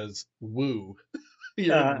refer to as woo.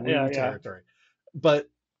 You're in Yeah, woo yeah. territory, but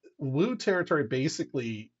woo territory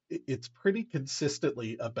basically it's pretty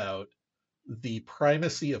consistently about the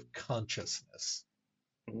primacy of consciousness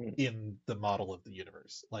Mm, in the model of the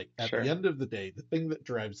universe. Like at the sure. end of the day, the thing that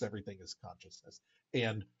drives everything is consciousness.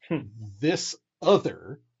 And Hmm. this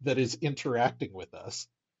other that is interacting with us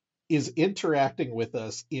is interacting with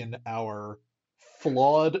us in our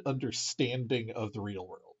flawed understanding of the real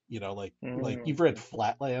world. Like Mm, you've read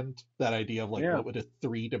Flatland, that idea of like yeah, what would a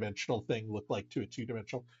three-dimensional thing look like to a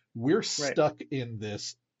two-dimensional. We're right, stuck in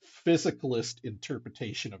this physicalist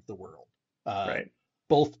interpretation of the world. Uh, right.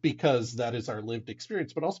 both because that is our lived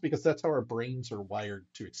experience, but also because that's how our brains are wired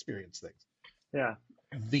to experience things. Yeah.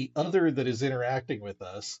 The other that is interacting with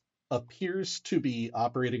us appears to be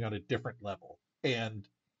operating on a different level. And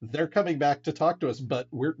they're coming back to talk to us, but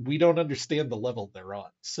we don't understand the level they're on.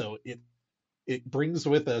 So it brings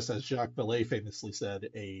with us, as Jacques Vallée famously said,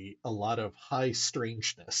 a lot of high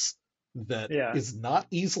strangeness that Yeah. is not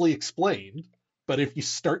easily explained. But if you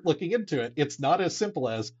start looking into it, it's not as simple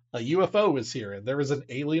as a UFO is here and there is an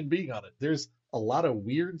alien being on it. There's a lot of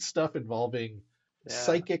weird stuff involving Yeah.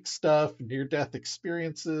 psychic stuff, near-death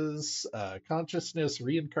experiences, consciousness,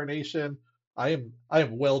 reincarnation. I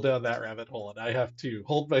am well down that rabbit hole, and I have to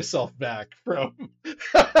hold myself back from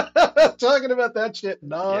talking about that shit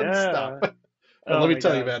nonstop. Yeah. But Oh let me my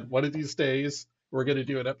tell you, God. man, one of these days we're going to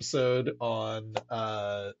do an episode on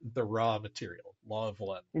the raw material, Law of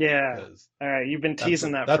One, Yeah. because All right. You've been that's teasing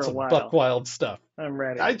some that for that's a some buck while. wild stuff. I'm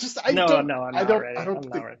ready. I just No, no, I'm not ready. I don't I'm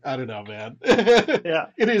not think ready. I don't know, man. Yeah.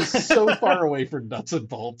 It is so far away from nuts and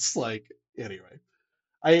bolts. Like anyway,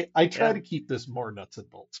 I try Yeah. to keep this more nuts and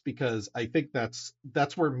bolts because I think that's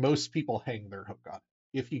where most people hang their hook on.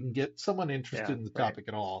 If you can get someone interested Yeah. in the Right. topic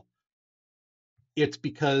at all, it's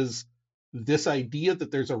because this idea that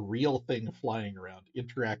there's a real thing flying around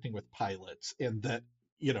interacting with pilots and that,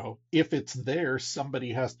 if it's there,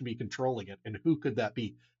 somebody has to be controlling it. And who could that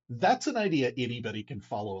be? That's an idea anybody can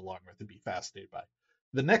follow along with and be fascinated by.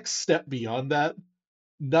 The next step beyond that,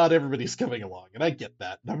 not everybody's coming along. And I get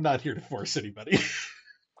that. I'm not here to force anybody.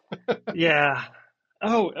 Yeah.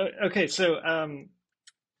 Oh, okay. So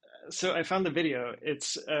I found the video.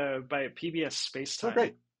 It's by PBS Oh, Spacetime.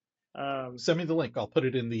 great. Um, Send me the link. I'll put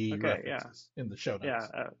it in the okay. Yeah. references in the show Yeah.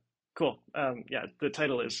 notes. Cool. Yeah. The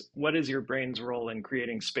title is "What is your brain's role in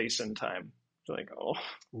creating space and time?" So like, oh,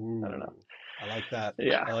 I don't know. Ooh, I like that.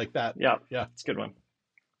 Yeah. I like that. Yeah. Yeah. It's a good one.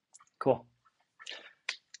 Cool.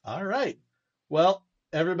 All right. Well,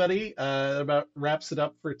 everybody, about wraps it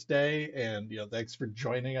up for today. And thanks for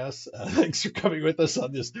joining us. Thanks for coming with us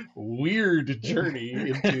on this weird journey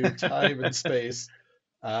into time and space.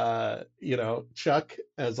 Chuck,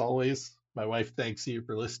 as always, my wife thanks you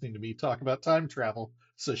for listening to me talk about time travel,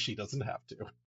 so she doesn't have to.